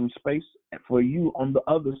 create some space for you on the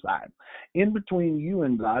other side. In between you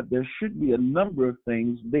and God, there should be a number of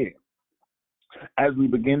things there. As we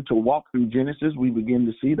begin to walk through Genesis, we begin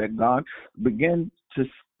to see that God began to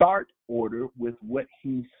start order with what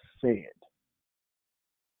he said.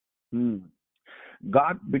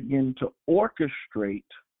 God began to orchestrate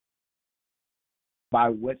by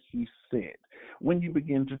what he said. When you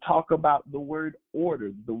begin to talk about the word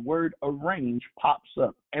order, the word arrange pops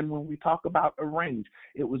up. And when we talk about arrange,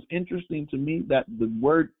 it was interesting to me that the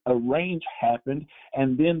word arrange happened,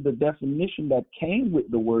 and then the definition that came with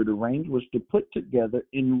the word arrange was to put together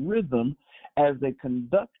in rhythm as a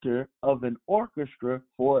conductor of an orchestra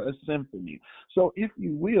for a symphony. So if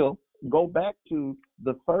you will, go back to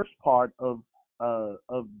the first part of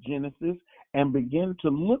Genesis and begin to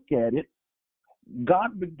look at it.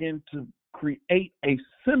 God began to create a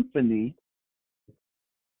symphony.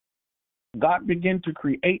 God began to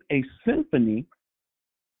create a symphony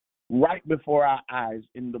right before our eyes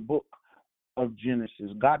in the book of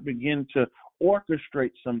Genesis. God began to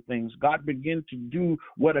orchestrate some things. God began to do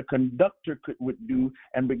what a conductor would do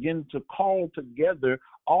and begin to call together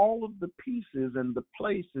all of the pieces and the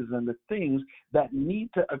places and the things that need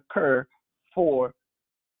to occur for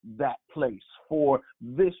that place, for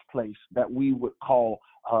this place that we would call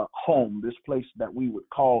home, this place that we would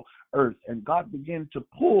call earth. And God began to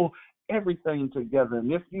pull everything together.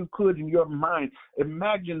 And if you could, in your mind,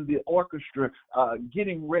 imagine the orchestra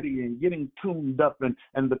getting ready and getting tuned up,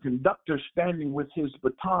 and the conductor standing with his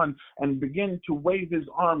baton and begin to wave his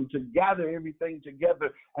arm to gather everything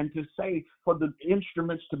together and to say for the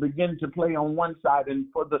instruments to begin to play on one side and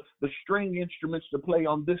for the string instruments to play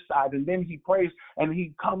on this side. And then he prays and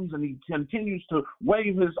he comes and he continues to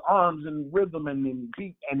wave his arms in rhythm and in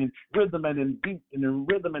beat and in rhythm and in beat and in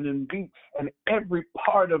rhythm and in beat. And every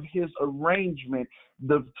part of his arrangement,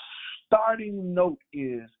 the starting note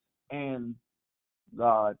is, and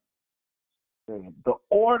God said. The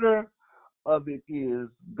order of it is,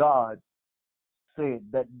 God said.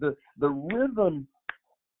 That the rhythm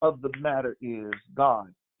of the matter is,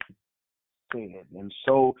 God said. And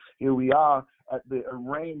so here we are at the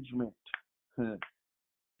arrangement of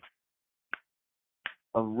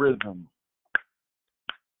rhythm,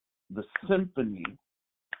 the symphony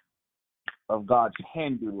of God's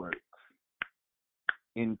handiwork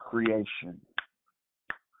in creation.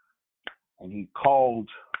 And he called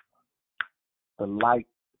the light,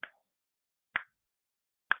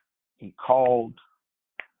 he called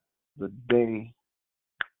the day,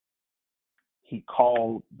 he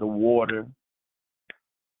called the water,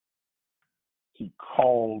 he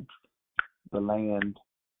called the land,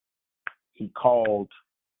 he called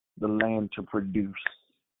the land to produce.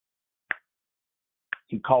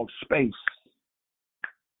 He called space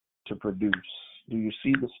to produce. Do you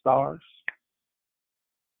see the stars?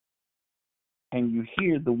 And you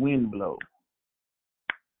hear the wind blow.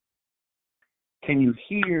 Can you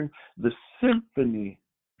hear the symphony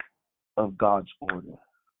of God's order?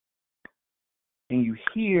 And you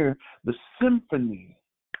hear the symphony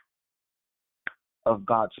of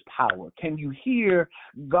God's power? Can you hear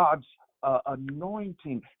God's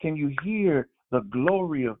anointing? Can you hear the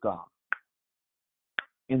glory of God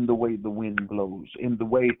in the way the wind blows, in the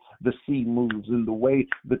way the sea moves, in the way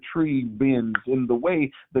the tree bends, in the way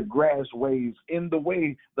the grass waves, in the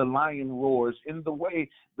way the lion roars, in the way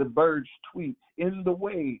the birds tweet, in the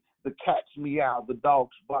way the cats meow, the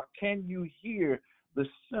dogs bark? Can you hear the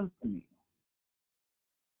symphony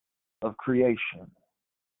of creation?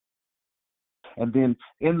 And then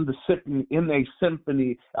in a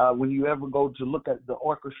symphony, when you ever go to look at the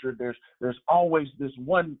orchestra, there's always this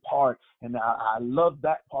one part, and I love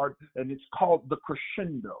that part, and it's called the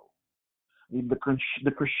crescendo.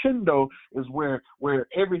 The crescendo is where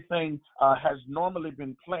everything has normally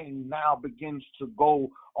been playing now begins to go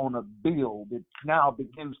on a build. It now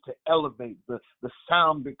begins to elevate. The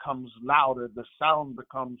sound becomes louder. The sound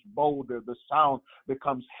becomes bolder. The sound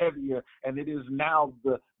becomes heavier. And it is now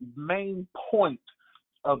the main point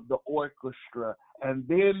of the orchestra. And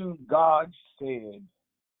then God said,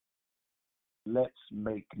 let's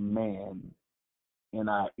make man in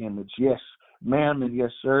our image. Yes, ma'am, and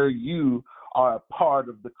yes, sir, you are a part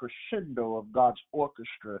of the crescendo of God's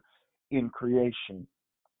orchestra in creation.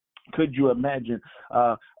 Could you imagine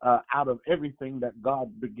out of everything that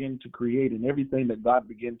God began to create and everything that God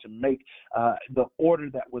began to make, the order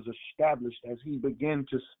that was established as he began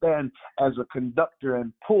to stand as a conductor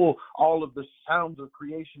and pull all of the sounds of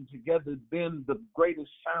creation together? Then the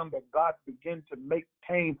greatest sound that God began to make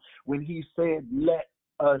came when he said, let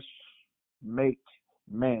us make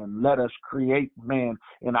man. Let us create man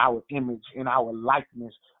in our image, in our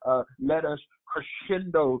likeness. Let us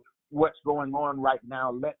crescendo what's going on right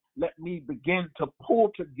now. Let me begin to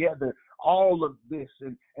pull together all of this.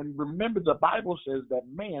 And remember, the Bible says that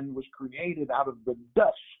man was created out of the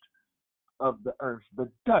dust of the earth. The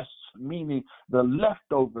dust, meaning the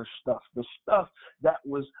leftover stuff, the stuff that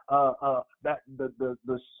was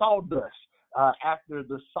the sawdust. After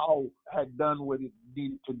the saw had done what it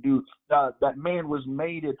needed to do, that man was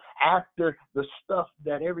made it after the stuff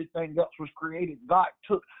that everything else was created. God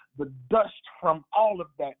took the dust from all of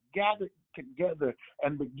that, gathered together,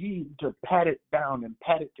 and began to pat it down and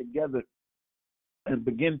pat it together and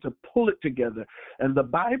begin to pull it together. And the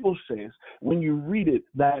Bible says, when you read it,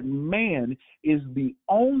 that man is the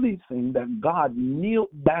only thing that God kneeled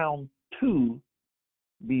down to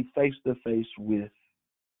be face to face with.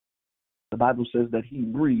 The Bible says that he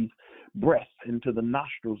breathed breath into the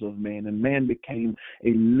nostrils of man, and man became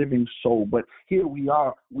a living soul. But here we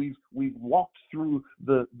are. We've walked through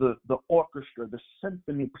the orchestra, the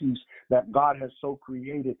symphony piece that God has so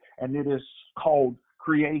created, and it is called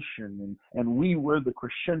creation, and we were the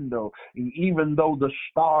crescendo. Even though the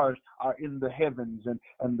stars are in the heavens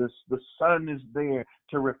and the sun is there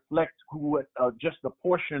to reflect just a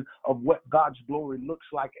portion of what God's glory looks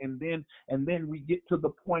like, and then we get to the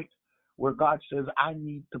point where God says, I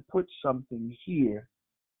need to put something here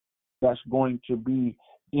that's going to be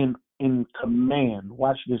in command.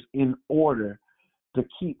 Watch this, in order, to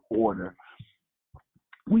keep order.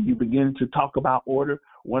 When you begin to talk about order,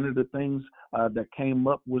 one of the things that came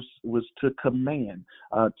up was to command,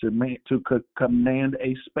 to command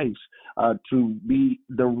a space, to be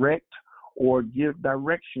direct or give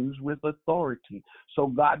directions with authority. So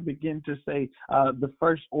God began to say, the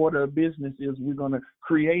first order of business is we're going to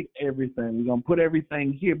create everything. We're going to put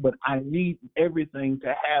everything here, but I need everything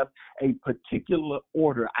to have a particular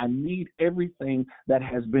order. I need everything that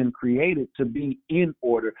has been created to be in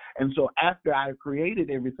order. And so after I've created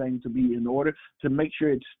everything to be in order, to make sure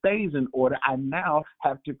it stays in order, I now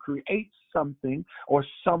have to create something or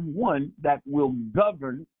someone that will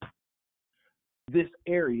govern this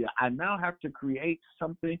area. I now have to create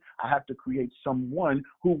something. I have to create someone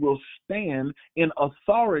who will stand in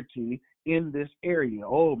authority in this area.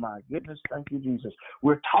 Oh my goodness, thank you, Jesus.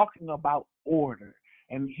 We're talking about order.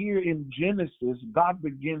 And here in Genesis, God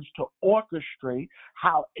begins to orchestrate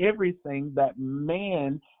how everything that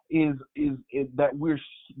man is that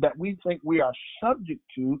we think we are subject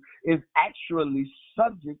to is actually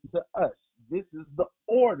subject to us. This is the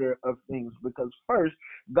order of things, because first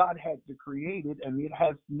God had to create it, and it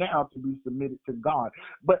has now to be submitted to God.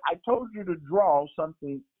 But I told you to draw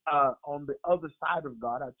something on the other side of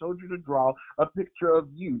God. I told you to draw a picture of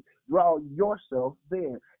you. Draw yourself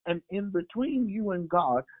there. And in between you and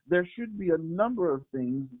God, there should be a number of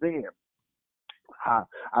things there.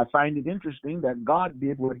 I find it interesting that God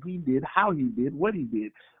did what he did, how he did, what he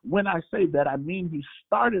did. When I say that, I mean he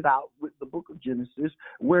started out with the book of Genesis,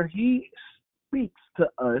 where he speaks to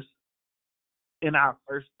us in our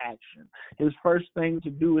first action. His first thing to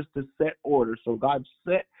do is to set order. So God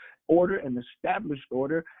set order and established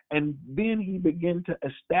order, and then he began to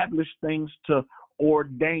establish things to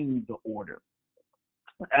ordain the order.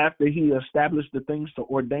 After he established the things to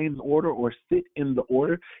ordain the order or sit in the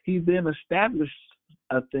order, he then established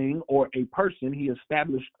a thing or a person. He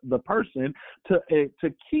established the person to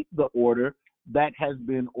keep the order that has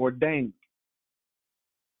been ordained.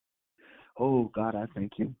 Oh, God, I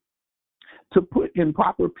thank you. To put in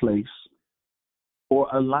proper place or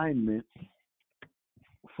alignment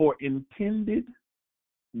for intended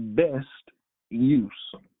best use.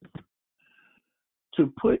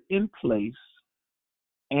 To put in place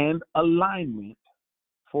and alignment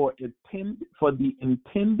for the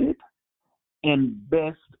intended and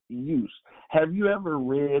best use. Have you ever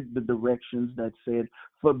read the directions that said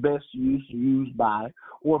for best use, use by,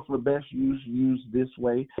 or for best use, use this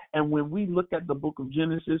way? And when we look at the book of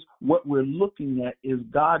Genesis, what we're looking at is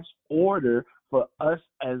God's order for us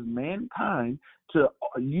as mankind to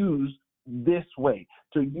use this way,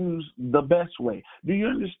 to use the best way. Do you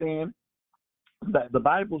understand that the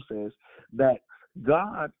Bible says that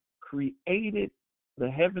God created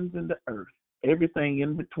the heavens and the earth, everything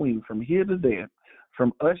in between, from here to there,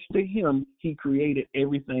 from us to him, he created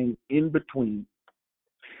everything in between.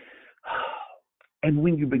 And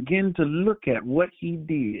when you begin to look at what he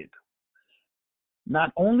did,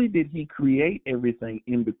 not only did he create everything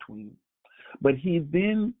in between, but he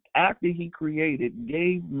then, after he created,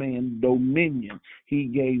 gave man dominion. He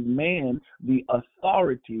gave man the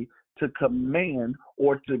authority to command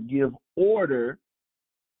or to give order,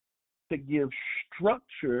 to give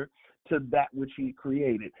structure to that which he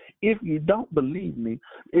created. If you don't believe me,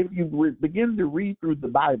 if you begin to read through the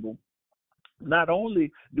Bible, not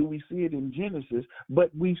only do we see it in Genesis,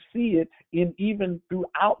 but we see it in even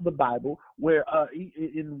throughout the Bible, where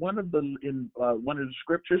in one of the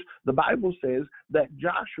scriptures, the Bible says that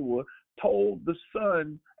Joshua told the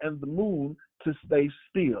sun and the moon to stay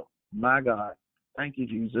still. My God. Thank you,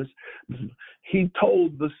 Jesus. He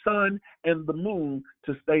told the sun and the moon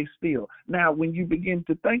to stay still. Now, when you begin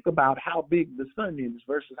to think about how big the sun is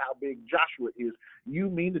versus how big Joshua is, you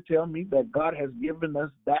mean to tell me that God has given us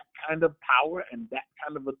that kind of power and that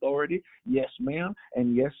kind of authority? Yes, ma'am,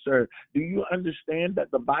 and yes, sir. Do you understand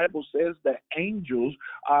that the Bible says that angels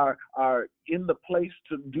are in the place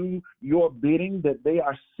to do your bidding, that they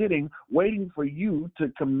are sitting waiting for you to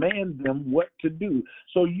command them what to do?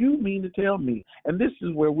 So you mean to tell me, and this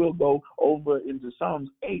is where we'll go over into Psalms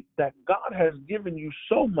 8, that God has given you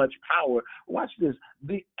so much power. Watch this.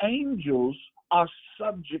 The angels are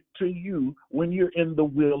subject to you when you're in the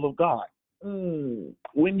will of God.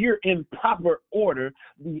 When you're in proper order,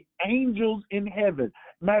 the angels in heaven.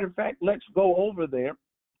 Matter of fact, let's go over there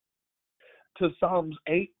to Psalms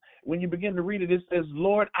 8. When you begin to read it, it says,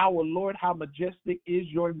 Lord, our Lord, how majestic is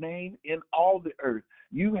your name in all the earth.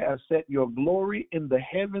 You have set your glory in the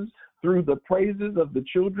heavens through the praises of the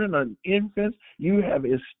children and infants. You have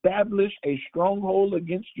established a stronghold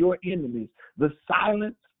against your enemies, to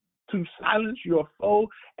silence your foe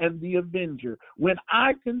and the avenger. When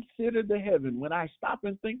I consider the heaven, when I stop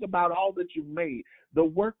and think about all that you've made, the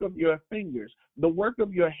work of your fingers, the work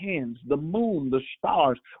of your hands, the moon, the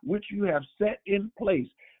stars, which you have set in place,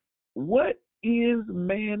 what is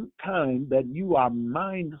mankind that you are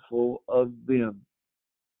mindful of them?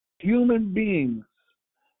 Human beings,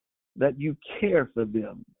 that you care for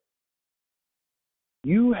them.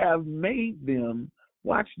 You have made them,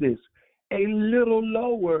 watch this, a little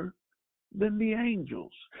lower than the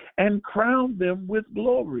angels and crowned them with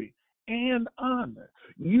glory and honor.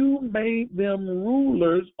 You made them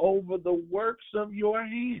rulers over the works of your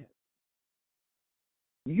hands.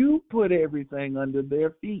 You put everything under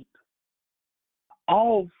their feet.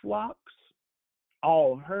 All flocks,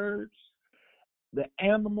 all herds, the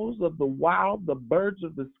animals of the wild, the birds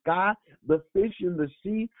of the sky, the fish in the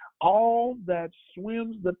sea, all that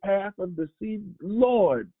swims the path of the sea.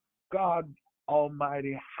 Lord God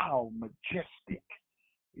Almighty, how majestic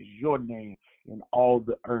is your name in all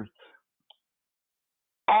the earth.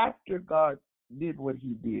 After God did what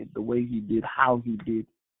he did, the way he did, how he did,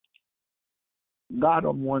 God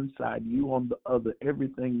on one side, you on the other,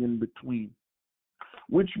 everything in between,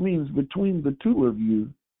 which means between the two of you,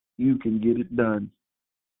 you can get it done.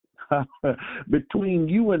 Between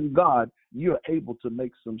you and God, you're able to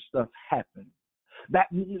make some stuff happen.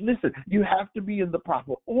 Listen, you have to be in the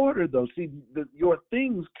proper order, though. See, your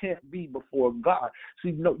things can't be before God.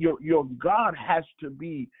 See, no, your God has to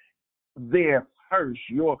be there first.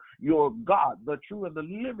 Your God, the true and the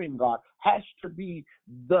living God, has to be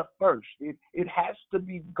the first. It has to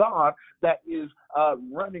be God that is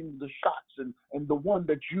running the shots and the one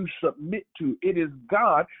that you submit to. It is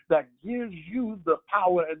God that gives you the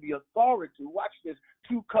power and the authority, watch this,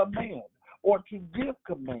 to command or to give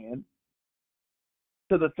command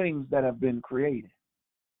to the things that have been created.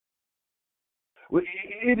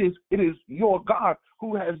 It is your God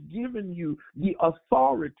who has given you the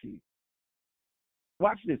authority.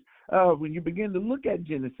 Watch this. When you begin to look at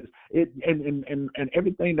Genesis and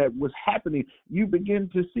everything that was happening, you begin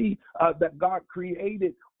to see that God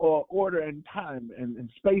created order and time and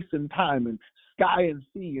space and time and sky and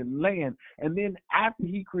sea and land. And then after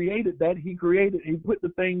he created that, he put the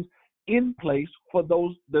things in place for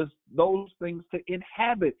those things to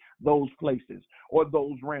inhabit those places or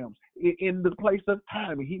those realms. In the place of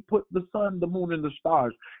time, he put the sun, the moon, and the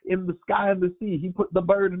stars. In the sky and the sea, he put the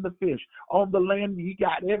bird and the fish. On the land, he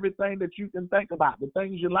got everything that you can think about, the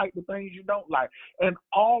things you like, the things you don't like. And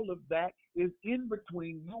all of that is in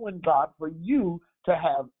between you and God for you to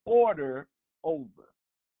have order over.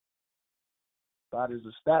 God has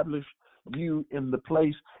established you in the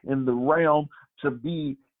place, in the realm, to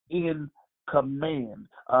be in command.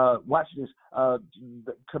 Watch this.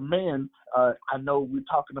 The command, I know we're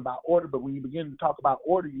talking about order, but when you begin to talk about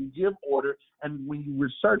order, you give order. And when you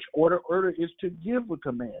research order is to give a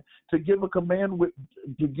command. To give a command,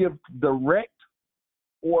 to give direct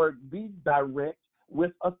or be direct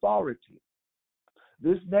with authority.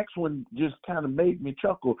 This next one just kind of made me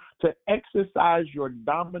chuckle. To exercise your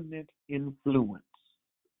dominant influence.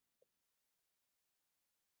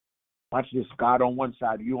 Watch this. God on one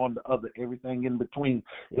side, you on the other. Everything in between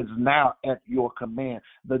is now at your command.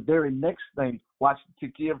 The very next thing, watch, to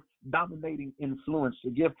give dominating influence,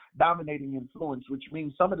 which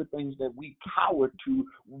means some of the things that we cower to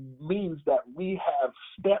means that we have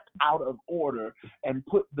stepped out of order and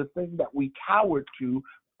put the thing that we cower to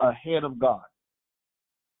ahead of God.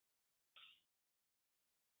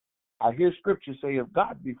 I hear scripture say, if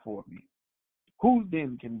God be for me, who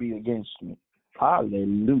then can be against me?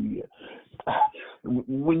 Hallelujah.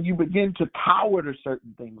 When you begin to cower to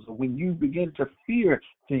certain things, or when you begin to fear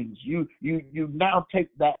things, you now take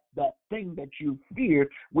that thing that you feared,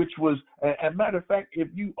 which was, a matter of fact, if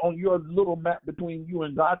you, on your little map between you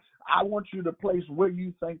and God, I want you to place where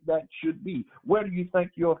you think that should be. Where do you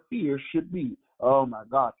think your fear should be? Oh my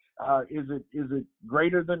God. Is it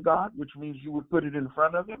greater than God, which means you would put it in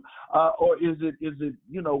front of him? Or is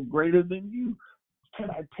it greater than you? Can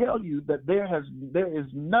I tell you that there is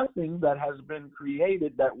nothing that has been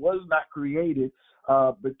created that was not created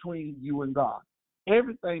between you and God.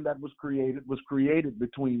 Everything that was created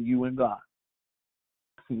between you and God.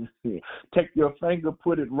 Take your finger,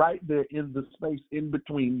 put it right there in the space in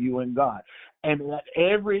between you and God. And that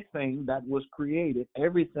everything that was created,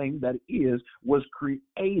 everything that was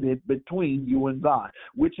created between you and God,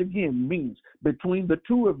 which again means between the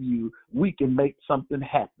two of you, we can make something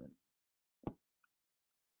happen.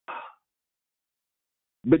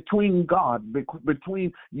 Between God,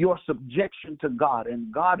 between your subjection to God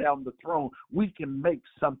and God on the throne, we can make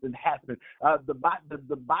something happen. The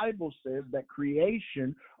Bible says that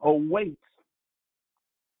creation awaits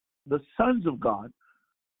the sons of God.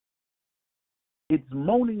 It's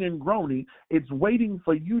moaning and groaning. It's waiting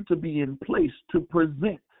for you to be in place to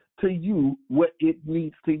present to you what it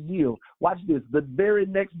needs to yield. Watch this. The very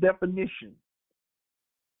next definition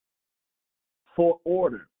for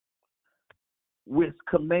order with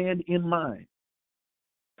command in mind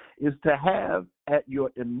is to have at your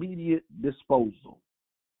immediate disposal.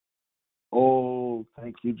 Oh,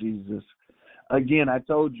 thank you, Jesus. Again, I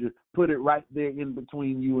told you, put it right there in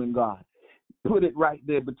between you and God. Put it right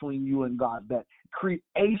there between you and God. That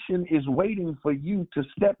creation is waiting for you to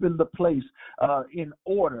step in the place in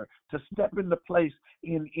order, to step in the place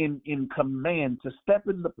in command, to step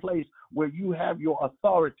in the place where you have your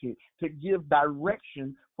authority to give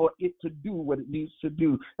direction for it to do what it needs to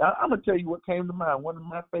do. Now, I'm going to tell you what came to mind. One of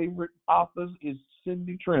my favorite authors is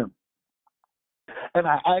Cindy Trim. And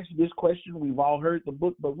I asked this question, we've all heard the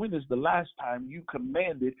book, but when is the last time you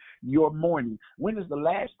commanded your morning? When is the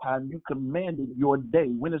last time you commanded your day?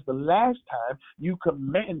 When is the last time you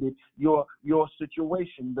commanded your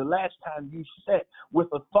situation? The last time you sat with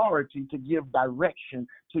authority to give direction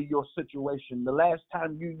to your situation? The last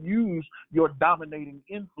time you used your dominating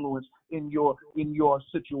influence in your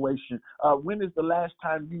situation? When is the last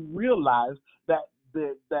time you realized that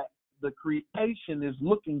the creation is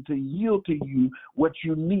looking to yield to you what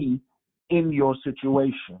you need in your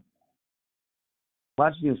situation?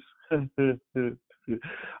 Watch this.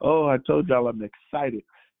 Oh, I told y'all I'm excited.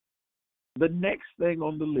 The next thing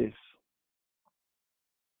on the list,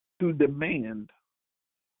 to demand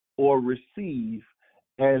or receive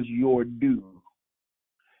as your due.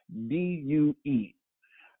 DUE,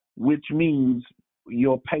 which means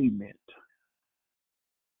your payment.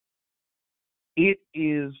 It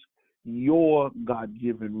is your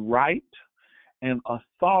God-given right and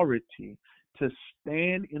authority to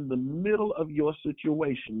stand in the middle of your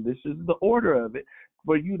situation. This is the order of it,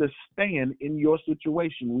 for you to stand in your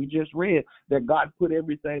situation. We just read that God put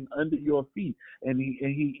everything under your feet, and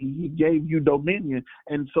he gave you dominion.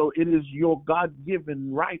 And so it is your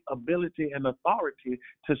God-given right, ability, and authority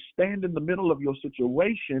to stand in the middle of your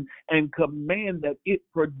situation and command that it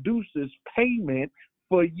produces payment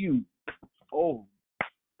for you. Oh,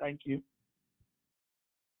 thank you.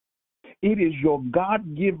 It is your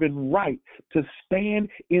God-given right to stand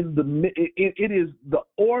in it is the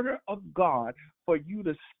order of God for you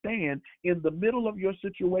to stand in the middle of your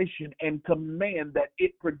situation and command that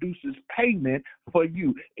it produces payment for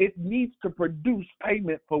you. It needs to produce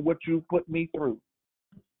payment for what you put me through.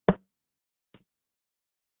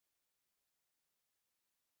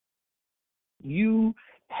 You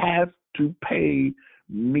have to pay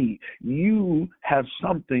me. You have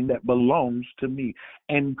something that belongs to me.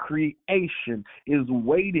 And creation is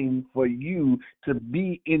waiting for you to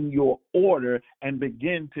be in your order and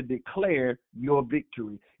begin to declare your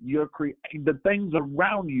victory. The things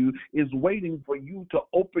around you is waiting for you to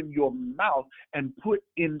open your mouth and put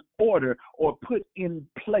in order, or put in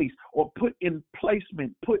place, or put in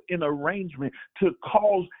placement, put in arrangement to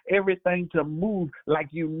cause everything to move like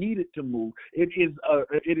you need it to move. It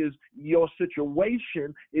is your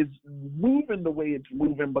situation is moving the way it's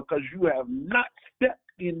moving because you have not stepped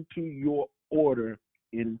into your order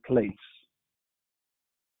in place.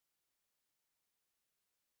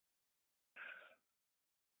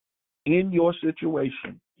 In your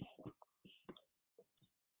situation,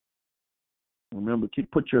 remember,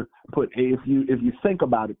 if you think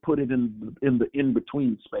about it, put it in the in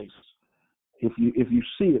between space. If you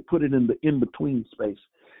see it, put it in the in between space.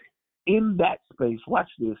 In that space, watch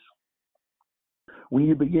this. When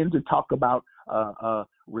you begin to talk about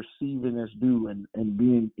receiving as due and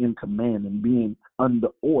being in command and being under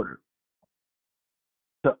order,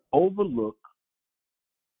 to overlook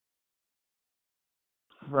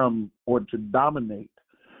from or to dominate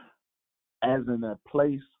as in a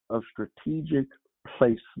place of strategic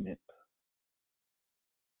placement.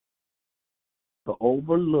 To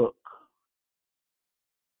overlook,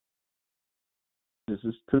 this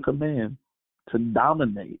is to command, to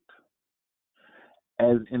dominate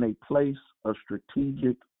as in a place of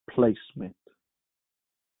strategic placement.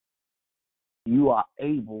 You are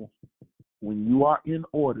able, when you are in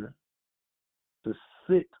order, to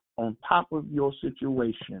sit on top of your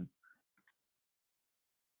situation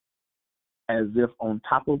as if on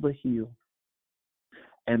top of a hill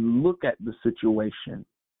and look at the situation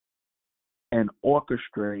and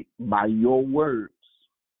orchestrate by your words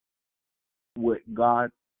what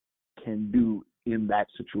God can do in that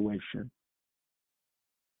situation.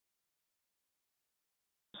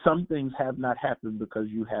 Some things have not happened because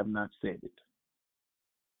you have not said it.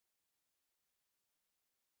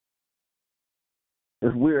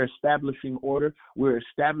 If we're establishing order, we're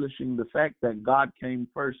establishing the fact that God came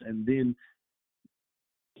first and then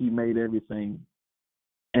he made everything.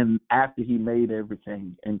 And after he made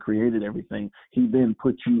everything and created everything, he then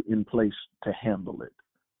put you in place to handle it.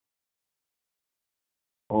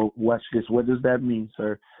 Oh, watch this. What does that mean,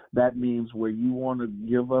 sir? That means where you want to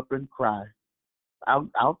give up and cry.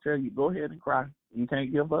 I'll tell you, go ahead and cry. You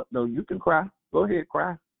can't give up? No, you can cry. Go ahead,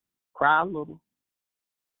 cry. Cry a little.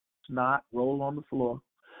 Snot, roll on the floor.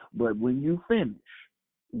 But when you finish,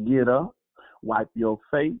 get up, wipe your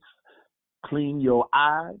face, clean your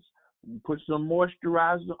eyes, put some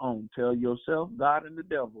moisturizer on. Tell yourself, God and the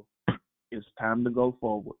devil, it's time to go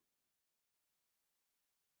forward.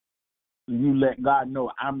 You let God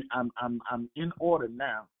know I'm in order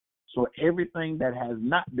now. So everything that has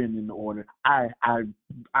not been in order, I'm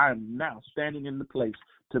now standing in the place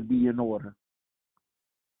to be in order.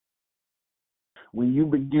 When you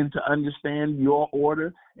begin to understand your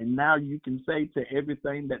order, and now you can say to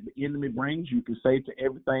everything that the enemy brings, you can say to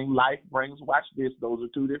everything life brings, watch this, those are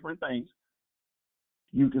two different things.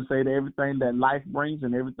 You can say to everything that life brings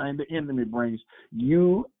and everything the enemy brings,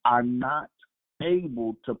 you are not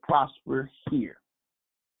able to prosper here.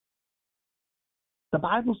 The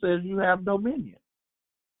Bible says you have dominion.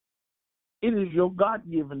 It is your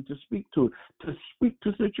God-given to speak to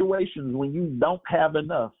situations when you don't have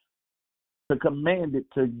enough, to command it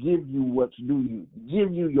to give you what's due you,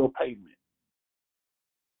 give you your payment.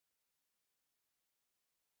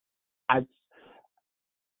 I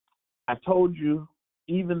told you,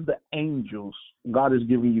 even the angels, God is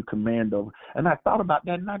giving you command over. And I thought about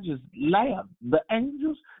that, not just laugh. The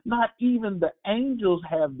angels, not even the angels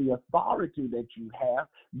have the authority that you have.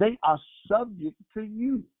 They are subject to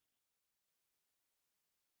you.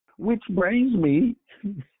 Which brings me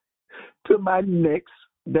to my next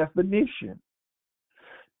definition.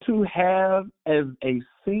 To have as a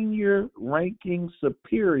senior ranking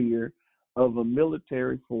superior of a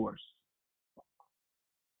military force.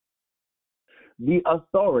 The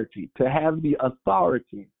authority, to have the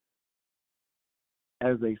authority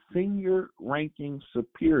as a senior ranking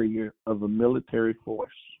superior of a military force.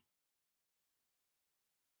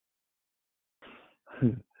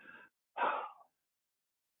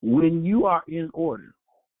 When you are in order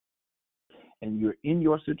and you're in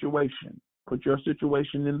your situation, put your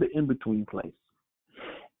situation in the in-between place.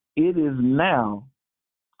 It is now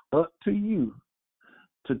up to you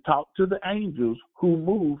to talk to the angels who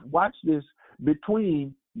move, watch this,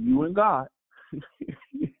 between you and God.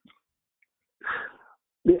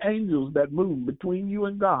 The angels that move between you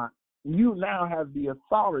and God. You now have the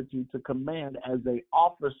authority to command as an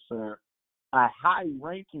officer a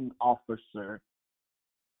high-ranking officer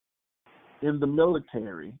in the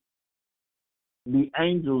military the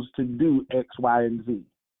angels to do X, Y, and Z.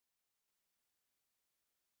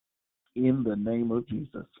 In the name of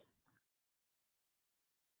Jesus.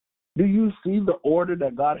 Do you see the order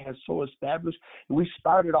that God has so established? We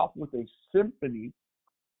started off with a symphony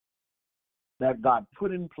that God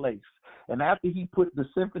put in place. And after he put the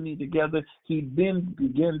symphony together, he then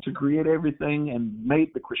began to create everything and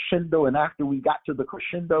made the crescendo. And after we got to the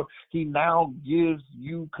crescendo, he now gives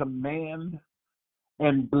you command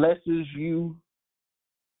and blesses you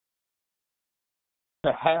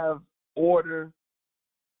to have order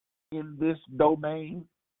in this domain.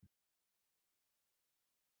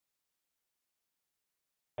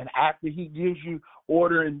 And after he gives you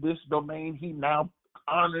order in this domain, he now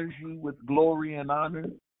honors you with glory and honor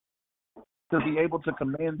to be able to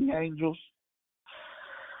command the angels.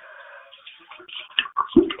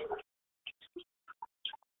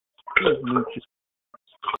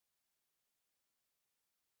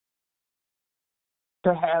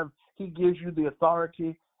 He gives you the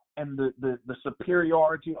authority and the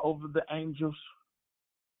superiority over the angels.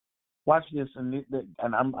 Watch this, and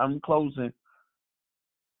I'm closing.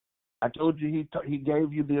 I told you he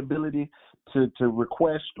gave you the ability to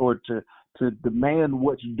request or to demand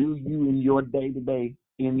what's due you in your day-to-day,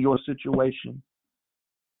 in your situation.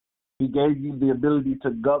 He gave you the ability to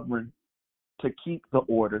govern, to keep the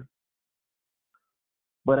order.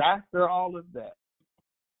 But after all of that,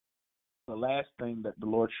 the last thing that the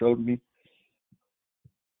Lord showed me,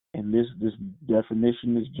 and this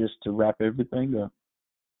definition is just to wrap everything up.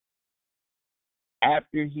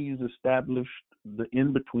 After he's established the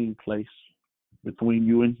in-between place between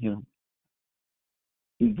you and him,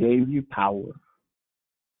 he gave you power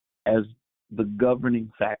as the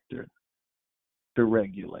governing factor to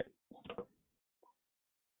regulate.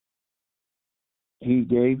 He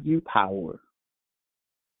gave you power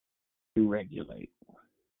to regulate.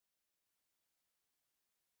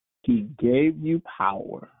 He gave you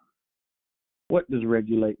power. What does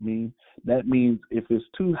regulate mean? That means if it's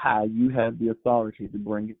too high, you have the authority to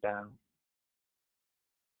bring it down.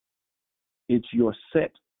 It's your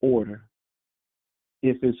set order.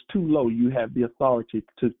 If it's too low, you have the authority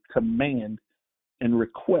to command and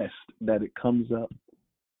request that it comes up.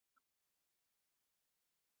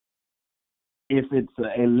 If it's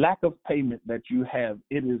a lack of payment that you have,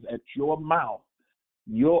 it is at your mouth,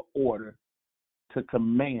 your order to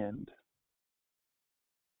command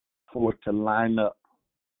for it to line up.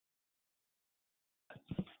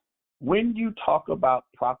 When you talk about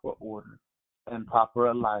proper order and proper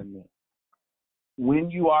alignment,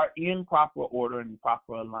 when you are in proper order and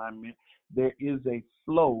proper alignment, there is a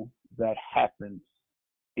flow that happens.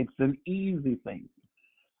 It's an easy thing.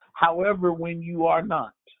 However, when you are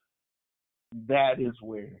not, that is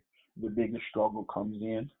where the biggest struggle comes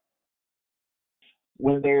in.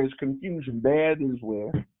 When there is confusion, that is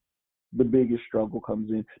where the biggest struggle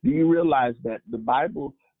comes in. Do you realize that the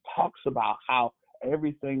Bible talks about how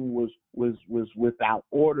everything was without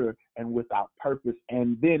order and without purpose,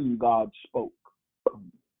 and then God spoke?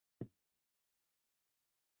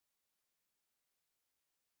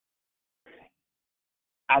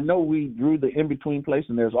 I know we drew the in-between place,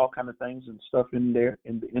 and there's all kind of things and stuff in there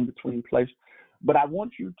in the in-between place, but I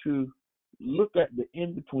want you to look at the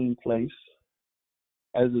in-between place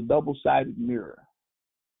as a double-sided mirror.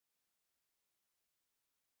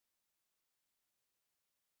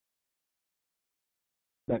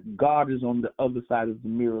 That God is on the other side of the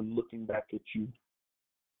mirror looking back at you.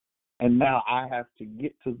 And now I have to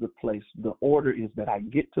get to the place. The order is that I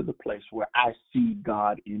get to the place where I see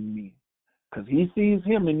God in me, because he sees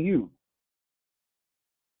him in you.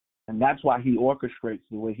 And that's why he orchestrates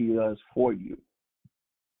the way he does for you.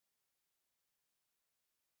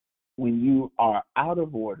 When you are out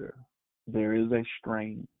of order, there is a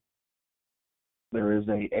strain. There is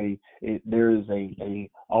a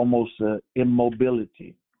almost a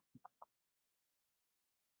immobility.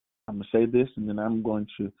 I'm gonna say this, and then I'm going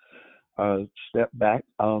to step back.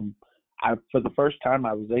 For the first time,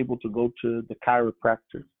 I was able to go to the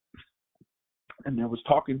chiropractor, and I was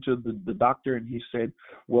talking to the doctor, and he said,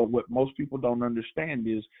 well, what most people don't understand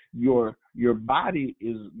is your body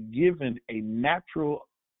is given a natural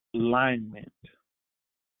alignment.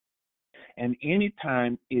 And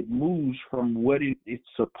anytime it moves from what it's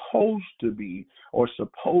supposed to be or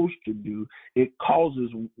supposed to do, it causes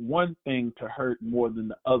one thing to hurt more than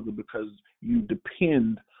the other, because you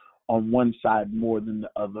depend on one side more than the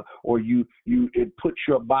other, or it puts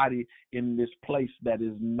your body in this place that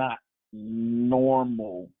is not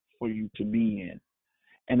normal for you to be in,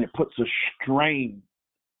 and it puts a strain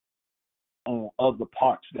on other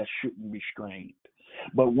parts that shouldn't be strained.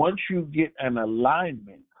 But once you get an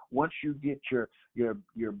alignment, once you get your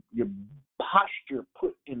posture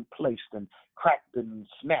put in place and cracked and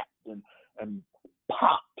snapped and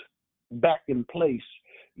popped back in place,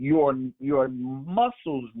 your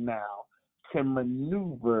muscles now can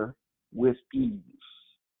maneuver with ease.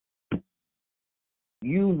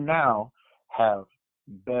 You now have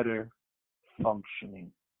better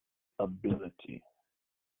functioning ability.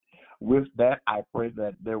 With that, I pray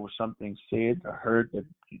that there was something said or heard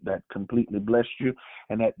that completely blessed you.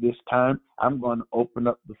 And at this time, I'm going to open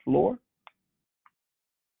up the floor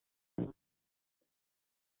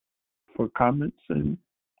for comments and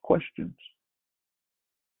questions.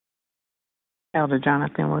 Elder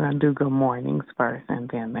Jonathan, we're going to do good mornings first and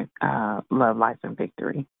then love, life, and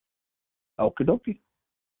victory. Okie dokie.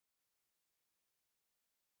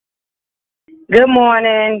 Good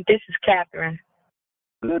morning. This is Catherine.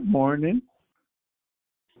 Good morning.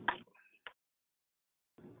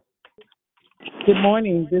 Good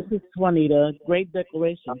morning. This is Juanita. Great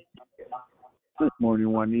declaration. Good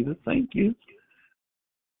morning, Juanita. Thank you.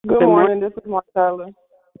 Good morning. This is Marcella.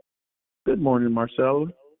 Good morning, Marcella.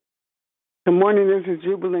 Good morning. This is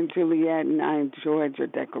Jubilant Juliet, and I enjoyed your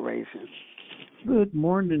declaration. Good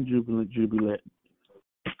morning, Jubilant Juliet.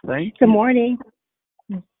 Thank you. Good morning.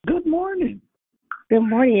 Good morning. Good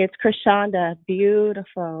morning. It's Krishanda.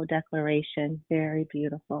 Beautiful declaration. Very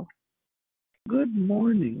beautiful. Good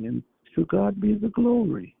morning, and to God be the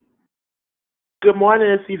glory. Good morning,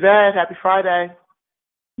 it's Yvette. Happy Friday.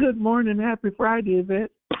 Good morning. Happy Friday,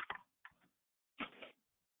 Yvette.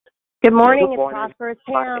 Good morning. It's Prosperous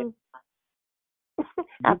Pam.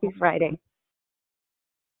 Happy Friday.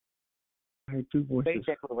 I heard two voices. Great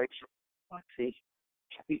declaration. Let's see.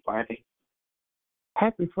 Happy Friday.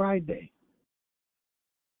 Happy Friday.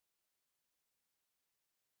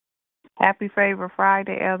 Happy Favor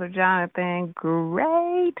Friday, Elder Jonathan.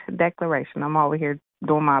 Great declaration. I'm over here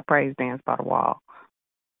doing my praise dance by the wall.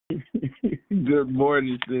 Good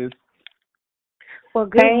morning, sis. Well,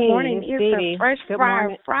 good Hey, morning. Miss It's Dee a Fresh Good Fire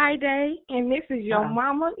morning. Friday, and this is your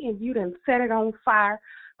mama, and you done set it on fire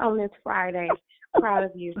on this Friday. Proud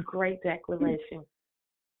of you. Great declaration.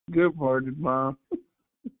 Good morning, Mom.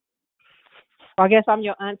 Well, I guess I'm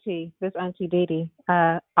your auntie. This Auntie Dee.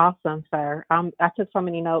 Awesome, sir. I took so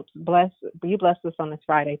many notes. You blessed us on this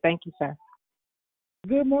Friday. Thank you, sir.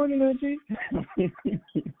 Good morning, Auntie.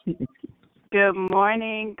 Good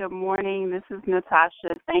morning. Good morning. This is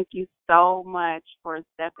Natasha. Thank you so much for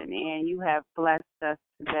stepping in. You have blessed us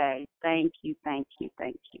today. Thank you, thank you,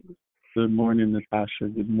 thank you. Good morning, Natasha.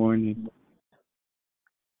 Good morning.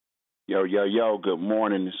 Yo. Good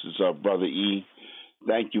morning. This is Brother E.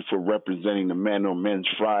 Thank you for representing the Men on Men's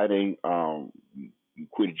Friday. You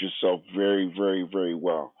acquitted yourself very, very, very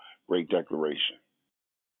well. Great declaration.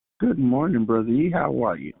 Good morning, Brother E. How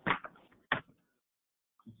are you?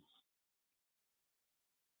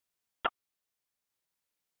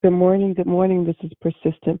 Good morning. Good morning. This is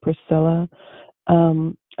Persistent Priscilla.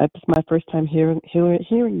 It's my first time hearing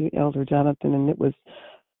you, Elder Jonathan, and it was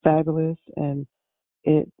fabulous. And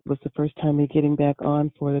it was the first time me getting back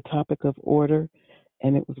on for the topic of order,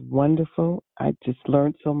 and it was wonderful. I just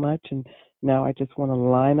learned so much, and now I just want to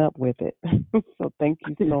line up with it. So thank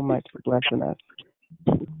you so much for blessing us.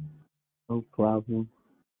 No problem.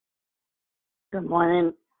 Good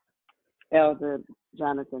morning, Elder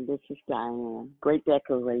Jonathan. This is Diane. Great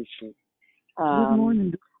declaration. Good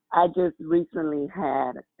morning. I just recently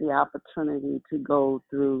had the opportunity to go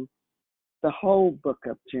through the whole book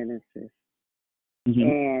of Genesis. Mm-hmm.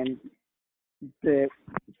 And the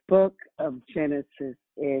book of Genesis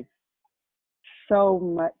is so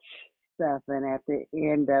much stuff, and at the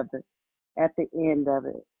end of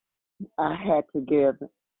it, I had to give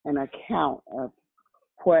an account of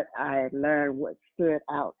what I had learned, what stood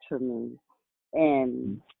out to me.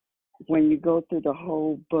 And when you go through the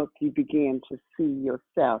whole book, you begin to see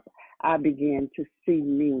yourself. I began to see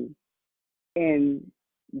me in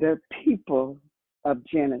the people of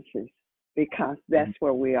Genesis, because that's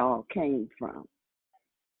where we all came from.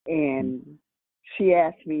 And she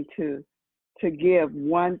asked me to give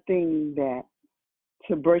one thing, that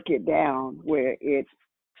to break it down where it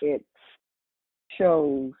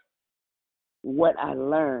shows what I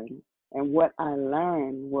learned. And what I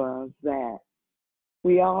learned was that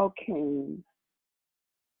we all came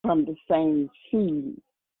from the same seed.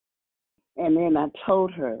 And then I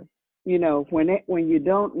told her, when you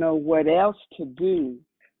don't know what else to do,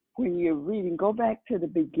 when you're reading, go back to the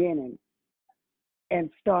beginning and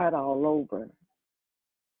start all over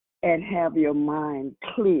and have your mind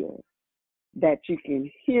clear, that you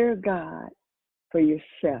can hear God for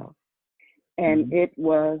yourself And it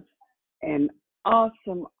was an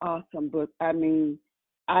awesome, awesome book. I mean,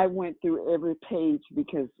 I went through every page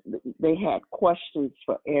because they had questions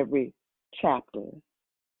for every chapter.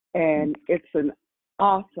 And it's an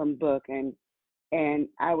awesome book. And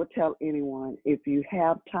I would tell anyone, if you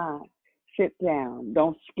have time, sit down.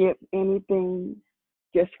 Don't skip anything.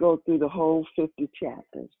 Just go through the whole 50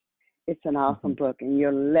 chapters. It's an awesome book. And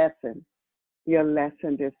your lesson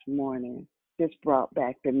this morning just brought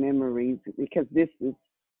back the memories, because this is,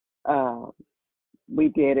 we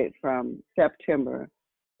did it from September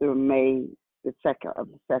through May, the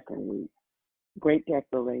second week. Great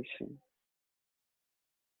declaration.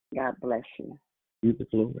 God bless you. Give the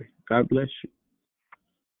glory. God bless you.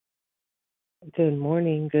 Good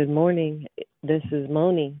morning. Good morning. This is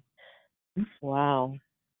Moni. Wow.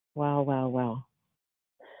 Wow, wow, wow.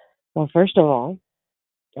 Well, first of all,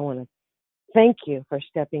 I want to thank you for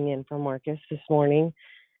stepping in for Marcus this morning.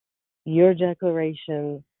 Your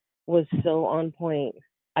declaration was so on point.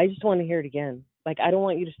 I just want to hear it again. Like, I don't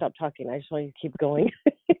want you to stop talking. I just want you to keep going.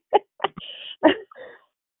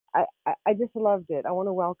 I just loved it. I want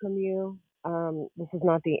to welcome you. This is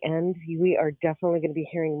not the end. We are definitely going to be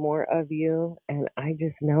hearing more of you, and I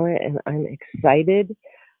just know it, and I'm excited.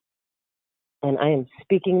 And I am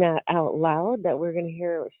speaking that out loud, that we're going to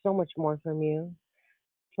hear so much more from you.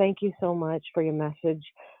 Thank you so much for your message.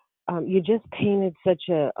 You just painted such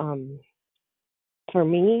a, for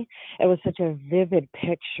me, it was such a vivid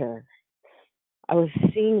picture. I was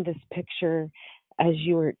seeing this picture as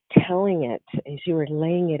you were telling it, as you were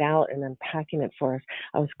laying it out and unpacking it for us.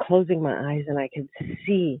 I was closing my eyes and I could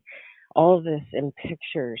see all of this in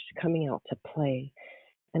pictures coming out to play.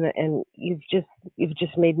 And you've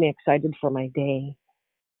just made me excited for my day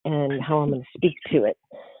and how I'm going to speak to it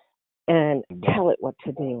and tell it what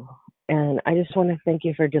to do. And I just want to thank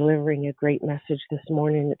you for delivering a great message this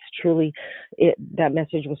morning. That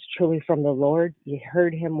message was truly from the Lord. You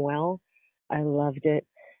heard him well. I loved it.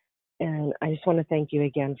 And I just want to thank you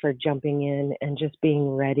again for jumping in and just being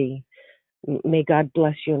ready. May God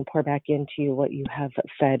bless you and pour back into you what you have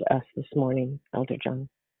fed us this morning, Elder John.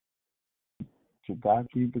 To God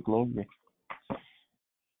be the glory.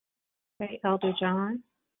 Hey, Elder John.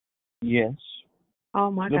 Yes. Oh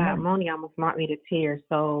my Good God, morning. Moni almost knocked me to tears.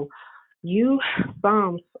 So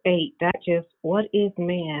Psalms 8, what is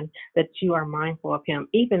man that you are mindful of him?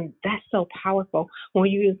 Even that's so powerful when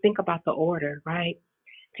you think about the order, right?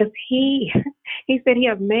 Because he said he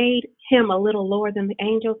has made him a little lower than the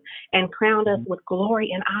angels and crowned us with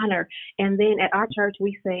glory and honor. And then at our church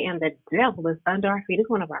we say, and the devil is under our feet. It's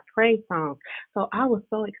one of our praise songs. So I was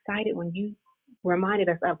so excited when you reminded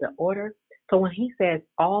us of the order. So when he says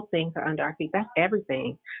all things are under our feet, that's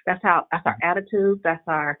everything. That's our attitude. That's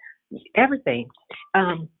our everything.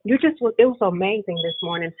 It was so amazing this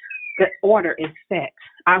morning. The order is set.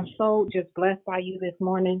 I'm so just blessed by you this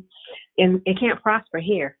morning, and it can't prosper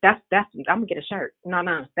here. That's. I'm gonna get a shirt. No,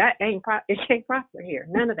 that ain't. It can't prosper here.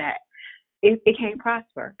 None of that. It can't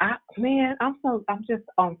prosper. I'm just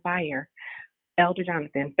on fire. Elder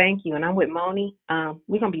Jonathan, thank you. And I'm with Moni.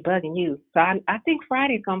 We're gonna be bugging you. So I think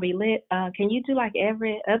Friday's gonna be lit. Can you do like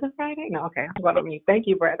every other Friday? No, okay. I'm going on mute. Thank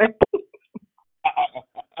you, brother.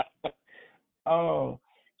 Oh,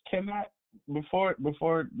 can I before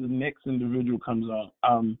the next individual comes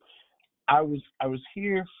on? I was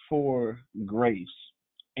here for grace,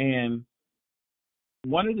 and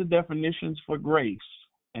one of the definitions for grace,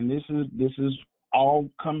 and this is all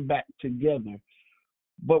come back together.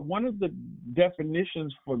 But one of the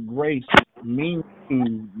definitions for grace means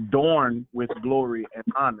to adorn with glory and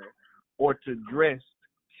honor, or to dress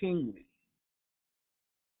kingly.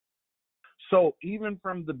 So even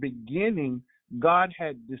from the beginning, God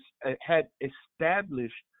had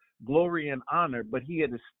established glory and honor, but he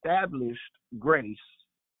had established grace.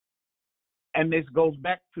 And this goes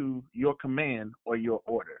back to your command or your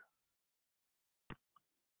order.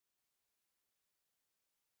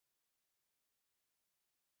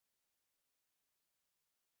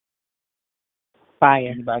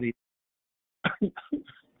 Fire. Anybody?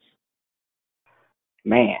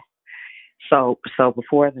 Man. So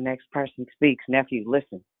before the next person speaks, nephew,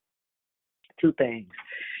 listen. 2 things.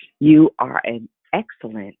 You are an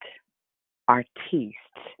excellent artiste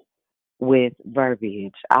with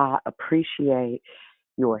verbiage. I appreciate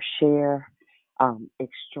your share.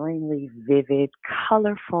 Extremely vivid,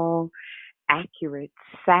 colorful, accurate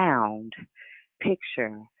sound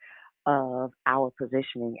picture of our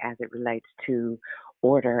positioning as it relates to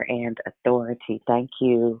order and authority. Thank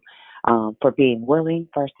you for being willing,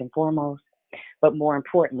 first and foremost. But more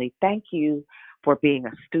importantly, thank you for being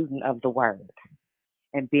a student of the word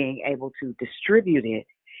and being able to distribute it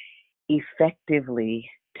effectively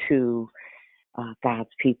to God's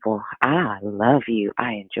people. I love you.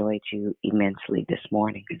 I enjoyed you immensely this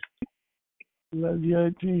morning. Love you,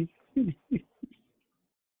 Auntie.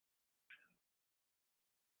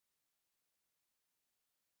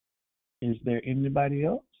 Is there anybody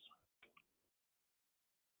else?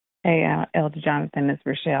 Hey, Elder Jonathan, it's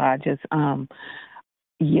Rochelle. I just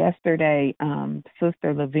yesterday,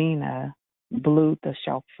 Sister Lavina blew the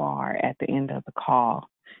shofar at the end of the call,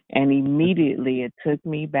 and immediately it took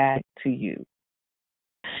me back to you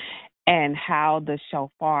and how the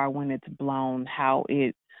shofar, when it's blown, how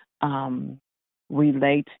it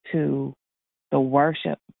relates to the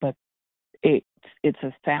worship, but it's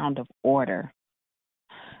a sound of order.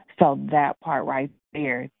 So that part right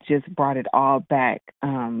there just brought it all back.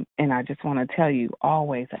 And I just want to tell you,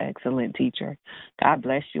 always an excellent teacher. God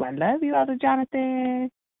bless you. I love you, Elder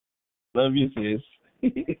Jonathan. Love you, sis.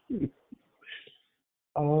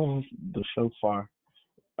 Oh, the shofar.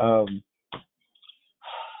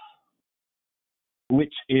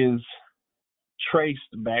 Which is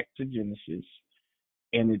traced back to Genesis,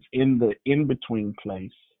 and it's in the in-between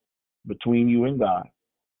place between you and God.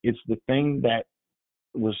 It's the thing that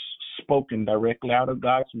was spoken directly out of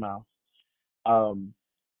God's mouth.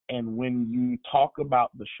 And when you talk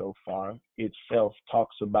about the shofar itself,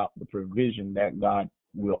 talks about the provision that God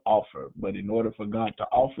will offer. But in order for God to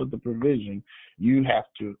offer the provision, you have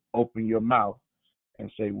to open your mouth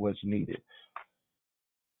and say what's needed.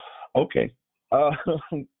 Okay.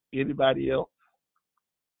 Anybody else?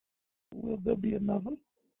 Will there be another?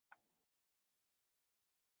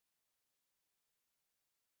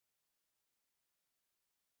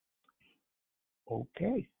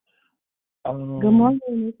 Okay. Good morning,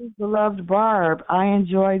 this is beloved Barb. I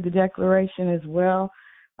enjoyed the declaration as well.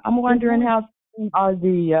 I'm wondering how soon are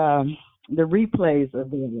the replays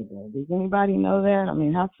available? Does anybody know that? I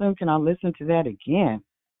mean, how soon can I listen to that again?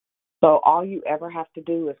 So all you ever have to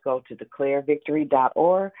do is go to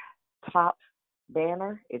declarevictory.org, top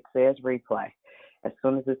banner, it says replay. As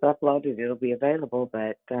soon as it's uploaded, it'll be available,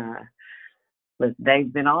 but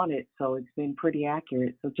they've been on it, so it's been pretty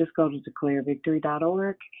accurate. So just go to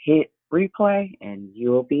declarevictory.org, hit replay, and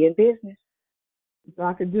you'll be in business. So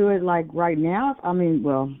I could do it like right now? I mean,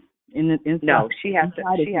 well, no, she has to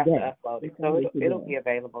upload it, so it'll be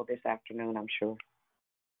available this afternoon, I'm sure.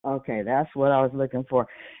 Okay, that's what I was looking for.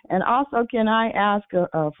 And also, can I ask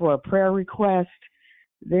for a prayer request?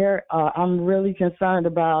 I'm really concerned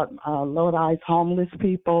about Lodi's homeless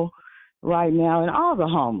people right now, and all the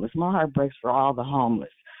homeless. My heart breaks for all the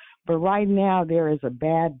homeless. But right now, there is a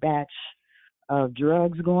bad batch of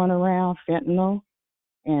drugs going around, fentanyl,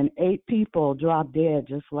 and 8 people dropped dead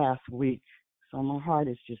just last week. So my heart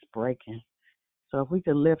is just breaking. So if we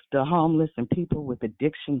could lift the homeless and people with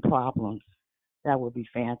addiction problems, that would be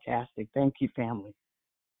fantastic. Thank you, family.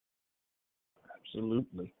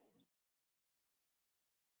 Absolutely.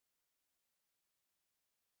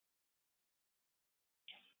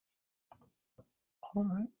 All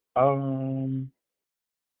right.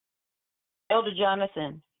 Elder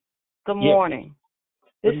Jonathan, good Yes. morning.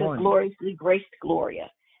 This Good morning. is Gloriously Graced Gloria,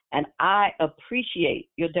 and I appreciate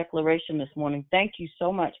your declaration this morning. Thank you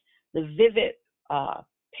so much. The vivid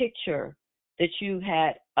picture that you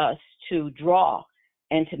had us to draw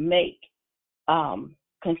and to make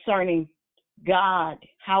concerning God,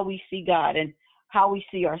 how we see God and how we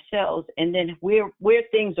see ourselves, and then where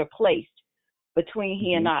things are placed between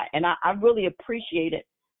He and I. And I really appreciated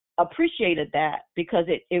that, because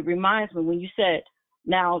it reminds me when you said,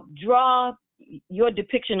 now draw your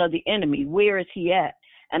depiction of the enemy. Where is he at?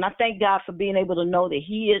 And I thank God for being able to know that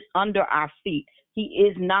he is under our feet. He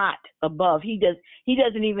is not above. He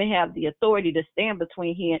doesn't even have the authority to stand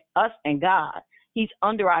between us and God. He's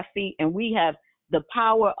under our feet, and we have the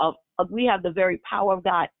very power of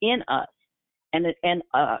God in us,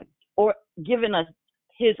 or given us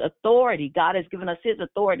his authority. God has given us his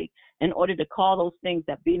authority in order to call those things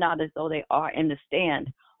that be not as though they are, and to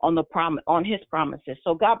stand on his promises.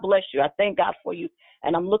 So God bless you. I thank God for you,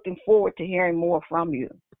 and I'm looking forward to hearing more from you.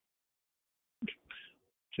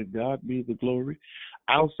 To God be the glory.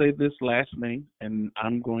 I'll say this last name, and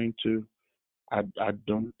I'm going to. I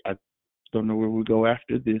don't know where we go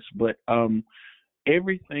after this, but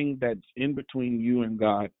everything that's in between you and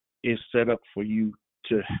God is set up for you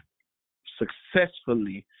to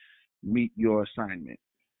successfully meet your assignment.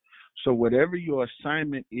 So whatever your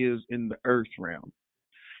assignment is in the earth realm,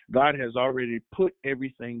 God has already put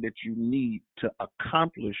everything that you need to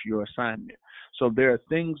accomplish your assignment. So there are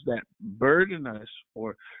things that burden us,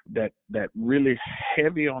 or that really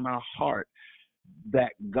heavy on our heart,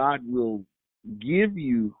 that God will give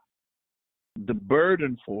you the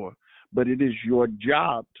burden for, but it is your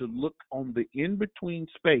job to look on the in-between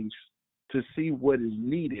space to see what is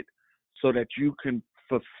needed so that you can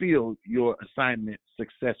fulfill your assignment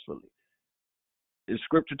successfully. The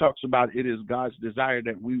scripture talks about it is God's desire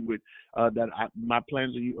that we would, my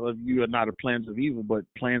plans of you are not plans of evil, but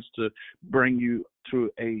plans to bring you to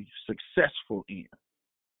a successful end.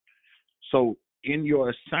 So in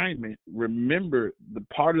your assignment, remember the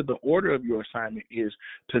part of the order of your assignment is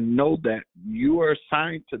to know that you are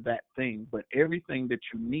assigned to that thing, but everything that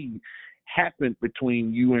you need happened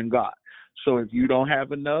between you and God. So if you don't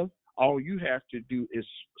have enough, all you have to do is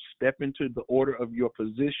step into the order of your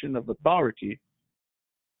position of authority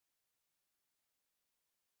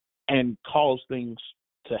and cause things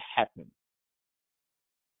to happen.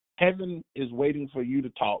 Heaven is waiting for you to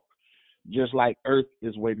talk, just like earth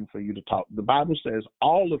is waiting for you to talk. The Bible says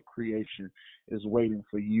all of creation is waiting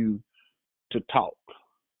for you to talk.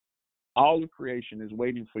 All of creation is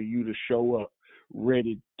waiting for you to show up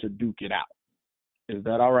ready to duke it out. Is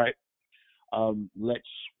that all right? Let's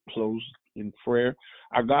close in prayer.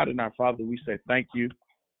 Our God and our Father, we say thank you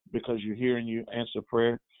because you're here and you answer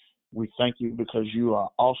prayer. We thank you because you are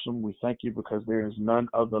awesome. We thank you because there is none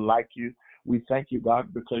other like you. We thank you,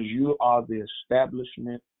 God, because you are the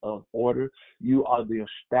establishment of order. You are the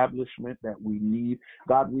establishment that we need.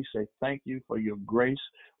 God, we say thank you for your grace,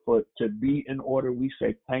 for to be in order. We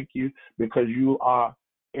say thank you because you are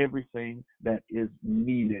everything that is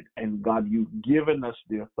needed. And God, you've given us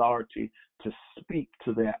the authority to speak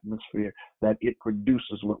to the atmosphere that it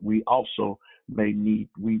produces what we also may need.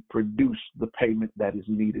 We produce the payment that is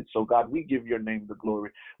needed. So God, we give your name the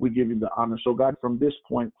glory. We give you the honor. So God, from this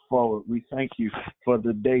point forward, we thank you for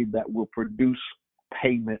the day that will produce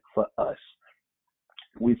payment for us.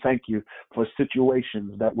 We thank you for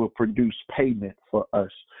situations that will produce payment for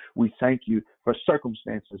us. We thank you for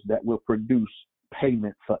circumstances that will produce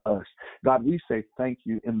payment for us. God, we say thank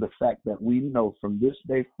you in the fact that we know from this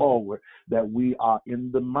day forward that we are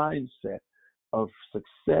in the mindset of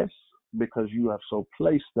success because you have so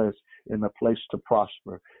placed us in a place to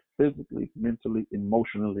prosper physically, mentally,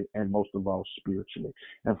 emotionally, and most of all spiritually.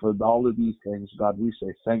 And for all of these things, God, we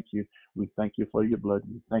say thank you. We thank you for your blood.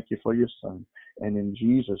 We thank you for your son. And in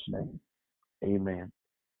Jesus' name, amen.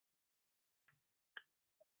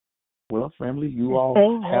 Well, family, you all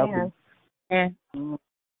have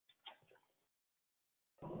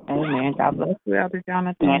Amen. God bless you, Elder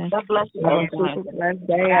Jonathan. God bless you. Have a super blessed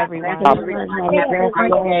day, everyone.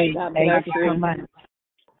 Thank you so much.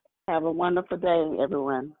 Have a wonderful day,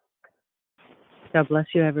 everyone. God bless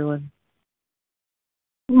you, everyone.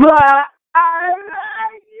 But I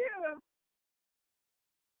like you.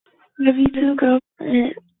 Love you too,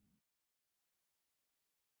 girlfriend.